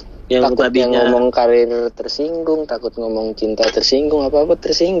 Yang Takut yang tadinya ngomong karir tersinggung, takut ngomong cinta tersinggung, apa-apa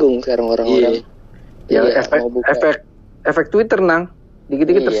tersinggung sekarang orang-orang. Ya Iya, efek mau buka. efek Twitter nang,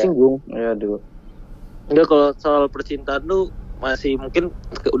 dikit-dikit Iya. tersinggung. Ya aduh. enggak, kalau soal percintaan lu masih mungkin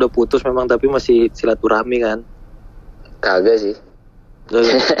udah putus memang tapi masih silaturahmi kan. Kagak sih.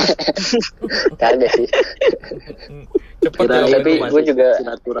 Kagak sih. Cepet Kirain ya. Tapi lu gue masih juga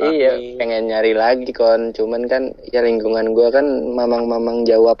silaturahmi. iya pengen nyari lagi kon. Cuman kan ya lingkungan gue kan mamang-mamang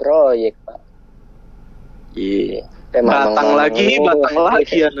Jawa proyek Pak. Iya. Batang lagi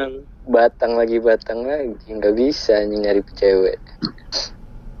ya Nang. Batang lagi nggak bisa nyari cewek.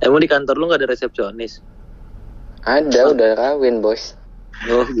 Emang di kantor lu nggak ada resepsionis? Ada udah kawin bos.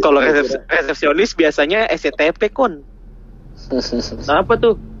 Oh, Kalau resepsionis biasanya SCTP kon. apa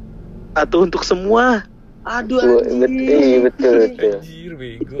tuh? Satu untuk semua. Aduh Betul. Anjir,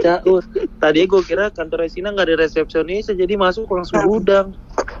 bego. Caur. Tadi gue kira kantor Resina nggak ada resepsionis, jadi masuk langsung gudang.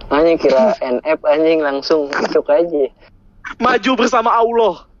 Anjing kira NF anjing langsung masuk aja. Maju bersama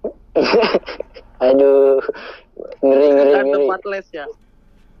Allah. Aduh ngeri. Kan tempat les ya.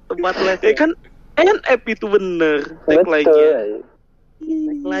 Tempat les. Ya kan NF itu bener tagline-nya. Betul.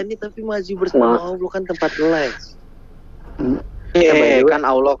 Tagline tapi maju bersama Allah kan tempat les. Kan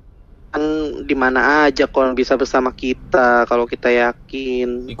Allah kan di mana aja kalau bisa bersama kita kalau kita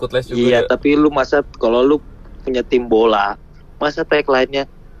yakin. Ikut les juga. Iya, ya. tapi lu masa kalau lu punya tim bola, masa tagline-nya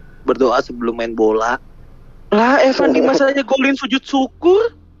berdoa sebelum main bola? Lah Evan di masanya golin sujud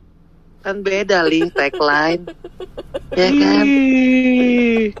syukur. Kan beda Li tagline. Ya kan?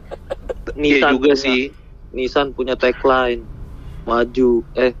 Iya juga sih. Nissan punya tagline maju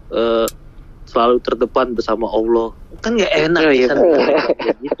selalu terdepan bersama Allah. Kan nggak enak Nissan gitu.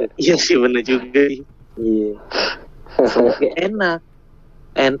 Iya sih bener juga. Iya. Nggak enak.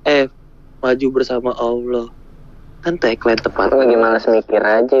 NF maju bersama Allah. Kan tagline tepat. Lagi malas mikir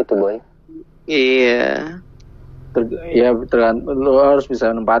aja itu boy. Iya. Ya lo harus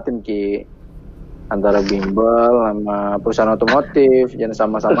bisa nempatin Ki, antara bimbel sama perusahaan otomotif, jangan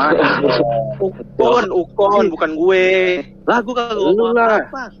sama-sama. Ukon bukan gue. Lah gue kagak ngomong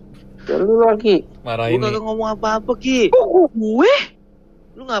apa-apa. Ya lu lagi. Marah Gue ini. kagak ngomong apa-apa Ki. Gue?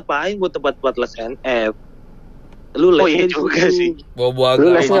 Lu ngapain buat tempat-tempat les NF? Lu les iya juga sih. Bawa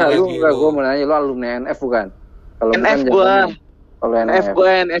Lu agak les nggak? Lu lagi nggak? Gue mau nanya, lu alumni NF bukan? Kalau NF bukan, gua. jangan. Kalau NF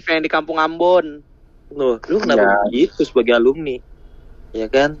gue, NF yang di Kampung Ambon. Loh, lu kenapa Ya. begitu sebagai alumni? Ya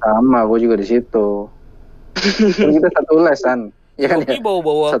kan? Sama, gue juga di situ. Kan kita satu lesan, ya kan Ki ya?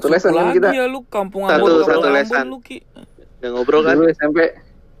 bawa-bawa Satu suku lesan kan lagi kita. ya lu kampung Satu Ambon, kampung lesan. Ambon lu Ki. Udah ngobrol kan? Dulu SMP.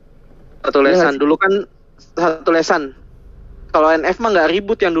 Satu lesan dulu kan satu lesan. Kalau NF mah nggak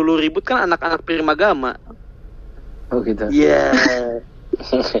ribut, yang dulu ribut kan anak-anak Primagama. Oh gitu. Iya.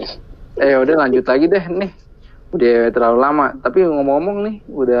 Udah lanjut lagi deh nih. Udah terlalu lama. Tapi ngomong-ngomong nih,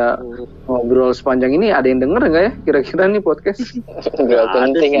 udah ngobrol sepanjang ini, ada yang denger nggak ya? Kira-kira nih podcast? Nggak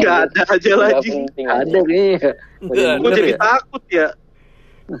penting Nggak aja. ada aja Nggak lagi. penting Ada aja. kayaknya. Nggak Gue jadi takut ya.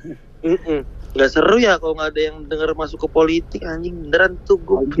 Nggak seru ya kalau nggak ada yang denger masuk ke politik anjing. Beneran tuh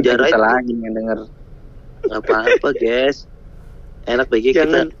gue penjarain. Kita lagi yang denger. Nggak apa-apa guys. Enak bagi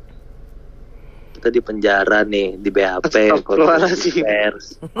Jangan. kita di penjara nih di BAP Astagfirullahaladzim.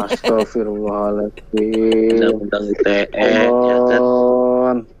 pers Astagfirullahaladzim. undang-undang ITE ya kan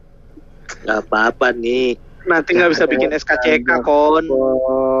Kon. nggak apa-apa nih. Nanti nggak bisa bikin SKCK kon.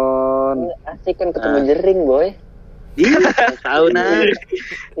 Asik kan ketemu jering boy. Iya tahu nah.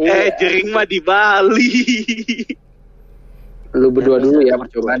 Jering mah di Bali. Lu berdua dulu ya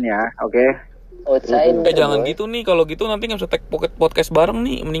percobaannya, oke? Outside. Jangan gitu nih, kalau gitu nanti nggak bisa tag podcast bareng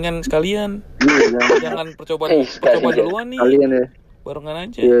nih, mendingan sekalian. Jangan percobaan duluan nih, Kalian ya. barengan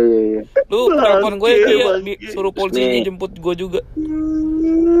aja. Iya. Lu telepon gue ya, suruh polisi jemput gue juga.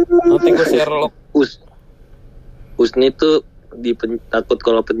 Nanti gue share log. Usni tuh takut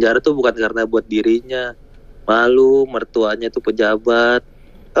kalau penjara tuh bukan karena buat dirinya, malu mertuanya tuh pejabat.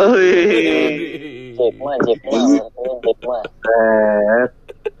 Oh iya. Jack Ma.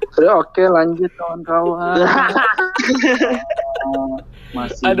 Udah oke, lanjut kawan-kawan.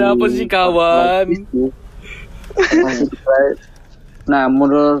 Masih Ada apa sih kawan? Masih Nah,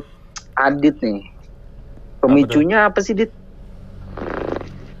 menurut Adit nih, pemicunya apa sih, Dit?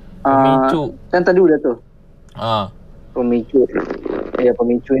 Pemicu. Kan tadi udah tuh. Pemicu. Ya,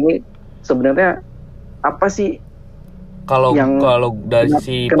 pemicu ini sebenarnya apa sih? Kalau dari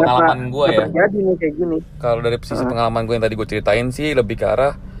sisi pengalaman gue ya. Terjadi nih kayak gini. Kalau dari sisi pengalaman gue yang tadi gue ceritain sih lebih ke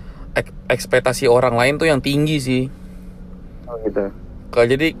arah ekspektasi orang lain tuh yang tinggi sih. Oh gitu.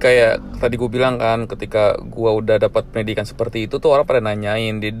 Jadi kayak tadi gue bilang kan, ketika gue udah dapat pendidikan seperti itu tuh orang pada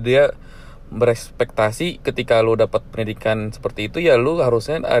nanyain, dia berekspektasi ketika lu dapat pendidikan seperti itu ya lu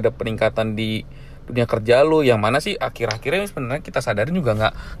harusnya ada peningkatan di dunia kerja lu, yang mana sih akhir-akhirnya sebenarnya kita sadarin juga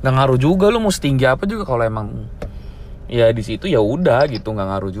nggak ngaruh juga lu mau setinggi apa juga kalau emang ya di situ ya udah gitu, nggak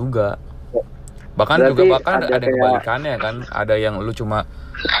ngaruh juga. Bahkan ada yang kebalikannya kan, ada yang lu cuma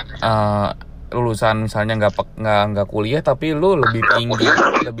lulusan misalnya nggak kuliah tapi lu lebih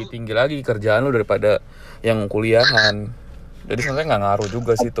tinggi lagi kerjaan lu daripada yang kuliahan. Jadi sebenarnya nggak ngaruh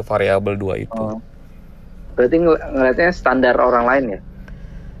juga sih itu variabel dua itu. Berarti ngeliatnya standar orang lain ya?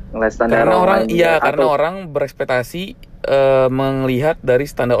 Ngeliat standar Karena orang lain iya ya? karena orang berekspektasi melihat dari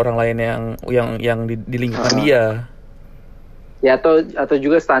standar orang lain yang di lingkungan dia. Ya atau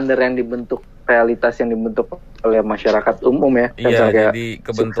juga standar yang dibentuk, realitas yang dibentuk oleh masyarakat umum ya. Iya, kayak jadi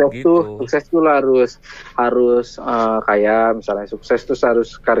kebentuk gitu. Sukses tuh harus kayak misalnya sukses tuh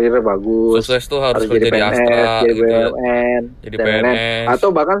harus karirnya bagus. Sukses tuh harus jadi jadi PNS, Astra jadi gitu ya. BUMN, Jadi dan lain-lain. PNS.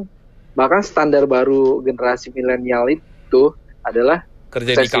 Atau bahkan standar baru generasi milenial itu adalah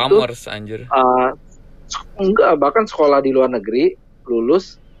Kerja di sukses itu, commerce anjir. Enggak, bahkan sekolah di luar negeri,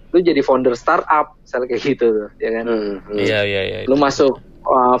 lulus lu jadi founder startup, misalnya kayak gitu tuh, ya kan? Iya. Lu masuk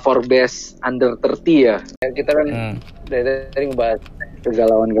Forbes under 30 ya. Kita kan dari ngebahas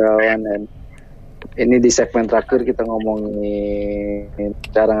kegalauan-galauan, dan ini di segmen terakhir kita ngomongin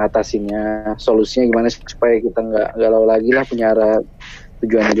cara ngatasinnya, solusinya gimana supaya kita nggak galau lagi lah, punya arah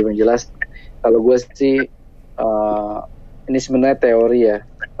tujuan hidup yang jelas. Kalau gue sih ini sebenarnya teori ya.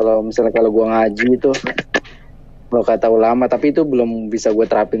 Kalau gue ngaji itu kalau kata ulama, tapi itu belum bisa gue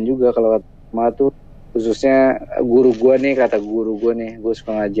terapin juga. Kalau kata ulama tuh khususnya guru gue nih, gue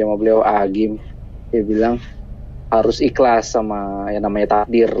suka ngaji sama beliau, Agim, dia bilang harus ikhlas sama yang namanya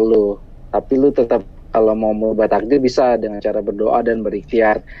takdir lu, tapi lu tetap kalau mau merubah takdir bisa dengan cara berdoa dan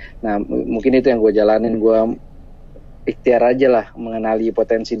berikhtiar. Nah mungkin itu yang gue jalanin, gue ikhtiar aja lah, mengenali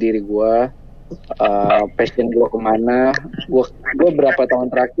potensi diri gue, passion gue kemana. Gue berapa tahun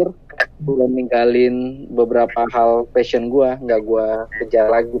terakhir gue ninggalin beberapa hal passion gue, nggak gue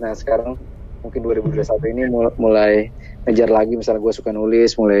kejar lagi. Nah sekarang mungkin 2021 ini mulai ngejar lagi. Misalnya gue suka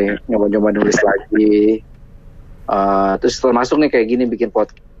nulis, mulai nyoba-nyoba nulis lagi. Terus setelah masuk nih kayak gini bikin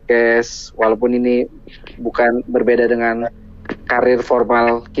podcast, walaupun ini bukan berbeda dengan karir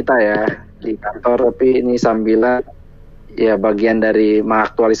formal kita ya di kantor, tapi ini sambilan ya bagian dari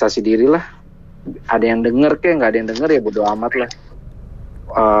mengaktualisasi diri lah. Ada yang denger nggak ada yang denger ya bodo amat lah.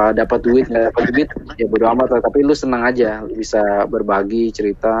 Dapat duit nggak dapat duit ya bodo amat lah, tapi lu senang aja, lu bisa berbagi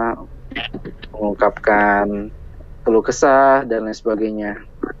cerita, mengungkapkan keluh kesah dan lain sebagainya.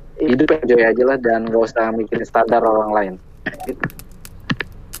 Hidup enjoy aja lah dan gak usah mikirin standar orang lain gitu.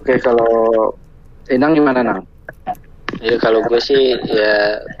 Oke, kalau Inang gimana, Nang? Ya kalau gue sih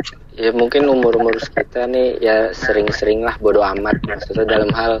ya mungkin umur kita nih ya sering-sering lah bodo amat, maksudnya dalam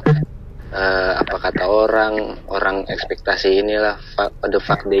hal apa kata orang ekspektasi inilah, the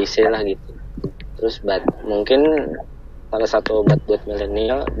fuck they say lah gitu. Terus mungkin salah satu obat buat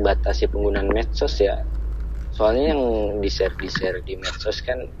milenial batasi penggunaan medsos ya, soalnya yang di share di medsos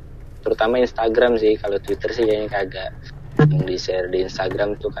kan terutama Instagram sih. Kalau Twitter sih kayaknya kagak. Yang di share di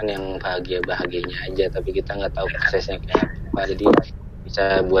Instagram tuh kan yang bahagianya aja, tapi kita nggak tahu prosesnya kayak apa, jadi bisa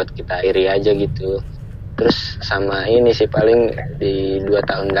buat kita iri aja gitu. Terus sama ini sih, paling di 2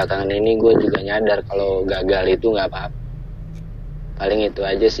 tahun belakangan ini gue juga nyadar kalau gagal itu nggak apa-apa. Paling itu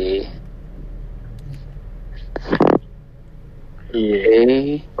aja sih.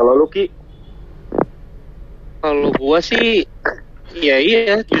 Iya. Kalau lu Ki? Kalau gua sih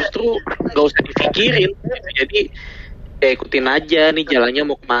iya justru nggak usah dipikirin, jadi ya ikutin aja nih jalannya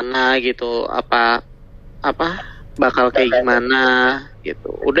mau kemana gitu, apa bakal kayak gimana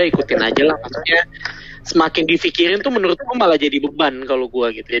gitu, udah ikutin aja lah. Maksudnya semakin dipikirin tuh menurut gua malah jadi beban kalau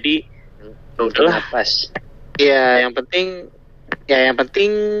gua gitu. Jadi udahlah pas ya, yang penting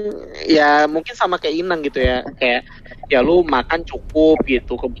ya mungkin sama kayak Inang gitu ya, kayak ya lu makan cukup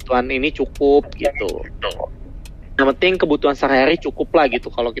gitu, kebutuhan ini cukup gitu. Yang penting kebutuhan sehari-hari cukup lah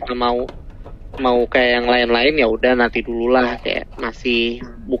gitu. Kalau kita mau kayak yang lain-lain ya udah nanti dulu lah, kayak masih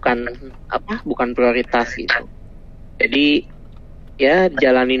bukan prioritas gitu. Jadi ya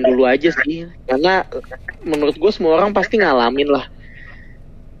jalanin dulu aja sih, karena menurut gue semua orang pasti ngalamin lah.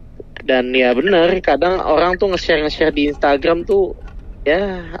 Dan ya bener, kadang orang tuh nge-share di Instagram tuh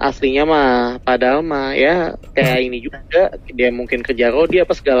ya aslinya mah padahal mah ya kayak ini juga, dia mungkin kerja rodi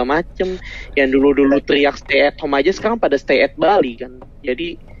apa segala macem. Yang dulu teriak stay at home aja sekarang pada stay at Bali kan.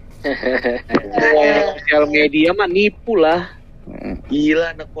 Jadi sosial media mah nipu lah.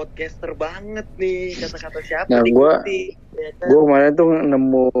 Gila, anak podcaster banget nih, kata-kata siapa nah, gue kemarin tuh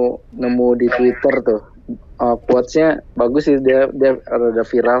nemu di Twitter tuh, quotes-nya bagus sih, dia rada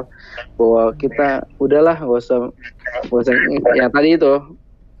viral, bahwa kita udahlah gak usah yang tadi itu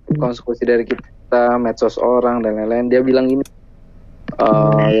konsekuensi dari kita medsos orang dan lain-lain. Dia bilang gini,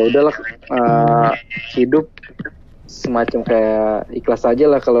 ya udahlah, hidup semacam kayak ikhlas aja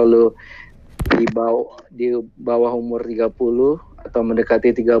lah. Kalau lu di bawah umur 30 atau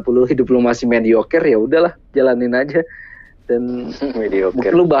mendekati 30 hidup lu masih mediocre, ya udahlah jalanin aja dan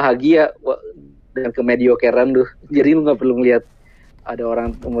mungkin lu bahagia dengan kemediokeran lu. Jadi lu nggak perlu ngeliat ada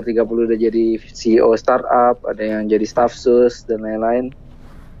orang umur 30 udah jadi CEO startup, ada yang jadi staff sus dan lain-lain.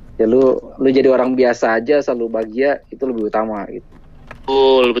 Ya lu jadi orang biasa aja, selalu bahagia, itu lebih utama gitu.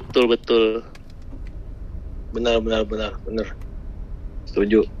 Betul. Benar.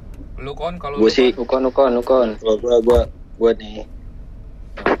 Setuju. Lu kalau gue sih ukon. Kalau gue nih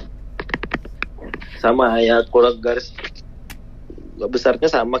sama ya, kurang garis besarnya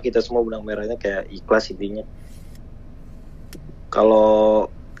sama, kita semua benang merahnya kayak ikhlas intinya. Kalau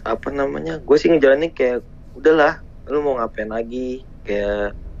gue sih ngejalanin kayak udahlah, lu mau ngapain lagi,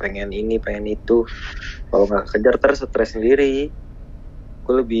 kayak pengen ini pengen itu, kalau nggak kejar terus stres sendiri.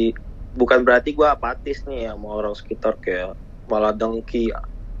 Gue lebih, bukan berarti gue apatis nih ya sama orang sekitar, kayak malah dengki,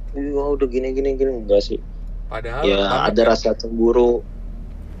 udah gini enggak sih. Padahal ya ada rasa cemburu,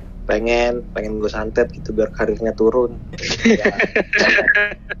 pengen gue santet gitu biar karirnya turun. Ya.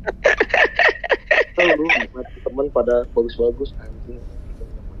 Lu temen pada bagus-bagus, anjing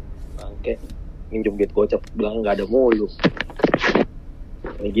bangke, minjem duit gocap bilang nggak ada mulu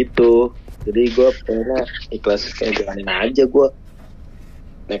kayak gitu. Jadi gue pengennya ikhlas kayak jalanin aja gue.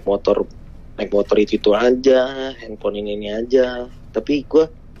 Naik motor itu aja, handphone ini aja. Tapi gue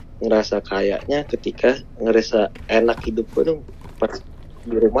ngerasa kayaknya ketika ngerasa enak hidup gue tuh pas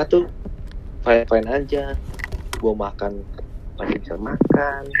di rumah tuh fine aja. Gue makan masih bisa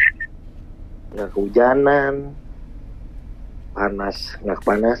makan, nggak kehujanan, panas nggak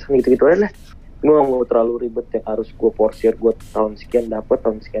kepanasan, gitu aja lah. Gue nggak mau terlalu ribet yang harus gue porsir, gue tahun sekian dapat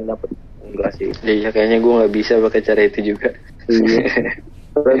enggak sih. Iya, kayaknya gue nggak bisa pakai cara itu juga.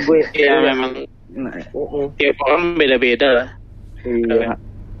 Karena gue memang tiap orang beda-beda lah. Iya,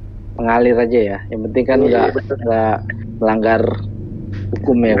 mengalir aja ya. Yang penting kan nggak melanggar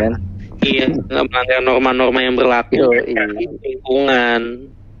hukum ya kan. Iya, nggak melanggar norma-norma yang berlaku di lingkungan.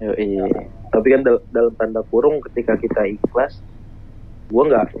 Iya. Tapi kan dalam tanda kurung ketika kita ikhlas, gue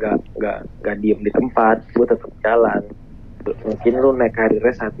nggak diem di tempat, gue tetap jalan. Mungkin lu naik karirnya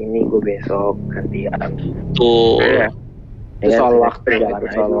saat ini, gue besok gantian. Tuh. Ya, Itu soal kan, waktu ya,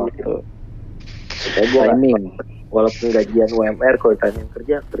 soal waktu. Supaya gue Timing. walaupun gajian UMR, kalau ditanya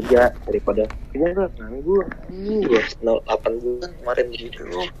kerja daripada kerja nggak nganggur. 8 bulan kemarin gitu.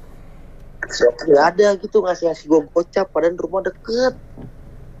 Nggak ada gitu ngasih gue gocap, padahal rumah deket.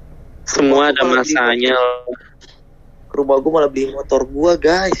 Semua ada masanya. Rumah gue malah beli motor gue,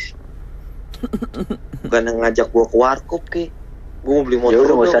 guys. Bukan yang ngajak gue ke warkop ke. Gue mau beli motor. Ya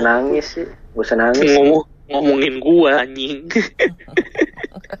udah gak usah nangis sih. Gak usah nangis. Ngomongin gua anjing.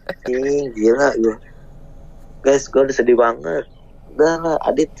 Gila gue. Guys, gue udah sedih banget. Udah lah,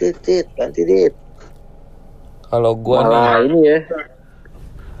 Adit, ganti Dit. Kalau gua Malah nih, ini ya.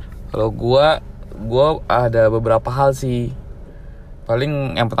 kalau gua ada beberapa hal sih.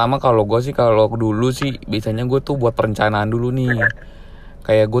 Paling yang pertama kalau dulu sih biasanya gue tuh buat perencanaan dulu nih.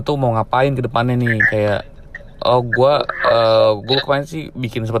 Kayak gue tuh mau ngapain ke depannya nih. Kayak gue kemarin sih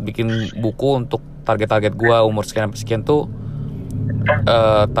sempat bikin buku untuk target-target gue umur sekian sampai sekian tuh.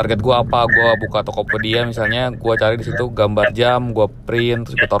 Target gue apa? Gue buka Tokopedia misalnya, gue cari di situ gambar jam, gue print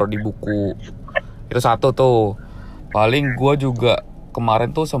terus gue taruh di buku. Itu satu tuh. Paling gue juga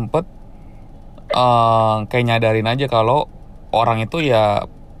kemarin tuh sempet kayak nyadarin aja kalau orang itu ya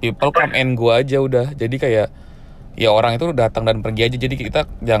people come and go aja udah. Jadi kayak ya orang itu datang dan pergi aja. Jadi kita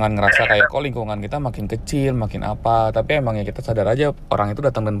jangan ngerasa kayak kok lingkungan kita makin kecil, makin apa. Tapi emang ya kita sadar aja orang itu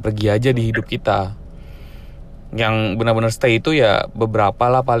datang dan pergi aja di hidup kita. Yang benar-benar stay itu ya beberapa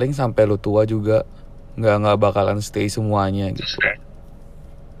lah, paling sampai lu tua juga. Nggak bakalan stay semuanya gitu.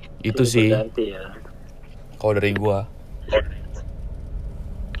 Itu sih Berganti ya. kalau dari gua.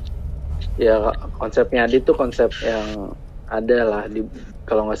 Ya konsepnya Adit tuh konsep yang ada lah di,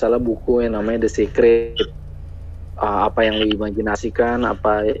 kalau nggak salah, buku yang namanya The Secret. Apa yang lu imajinasikan,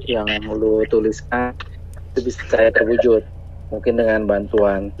 apa yang lu tuliskan itu bisa terwujud. Mungkin dengan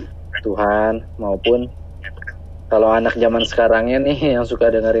bantuan Tuhan maupun kalau anak zaman sekarangnya nih yang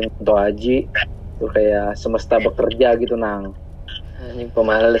suka dengerin Kunto Aji tuh kayak semesta bekerja gitu nang. Ini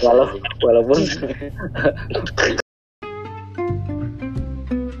pemalas. Walaupun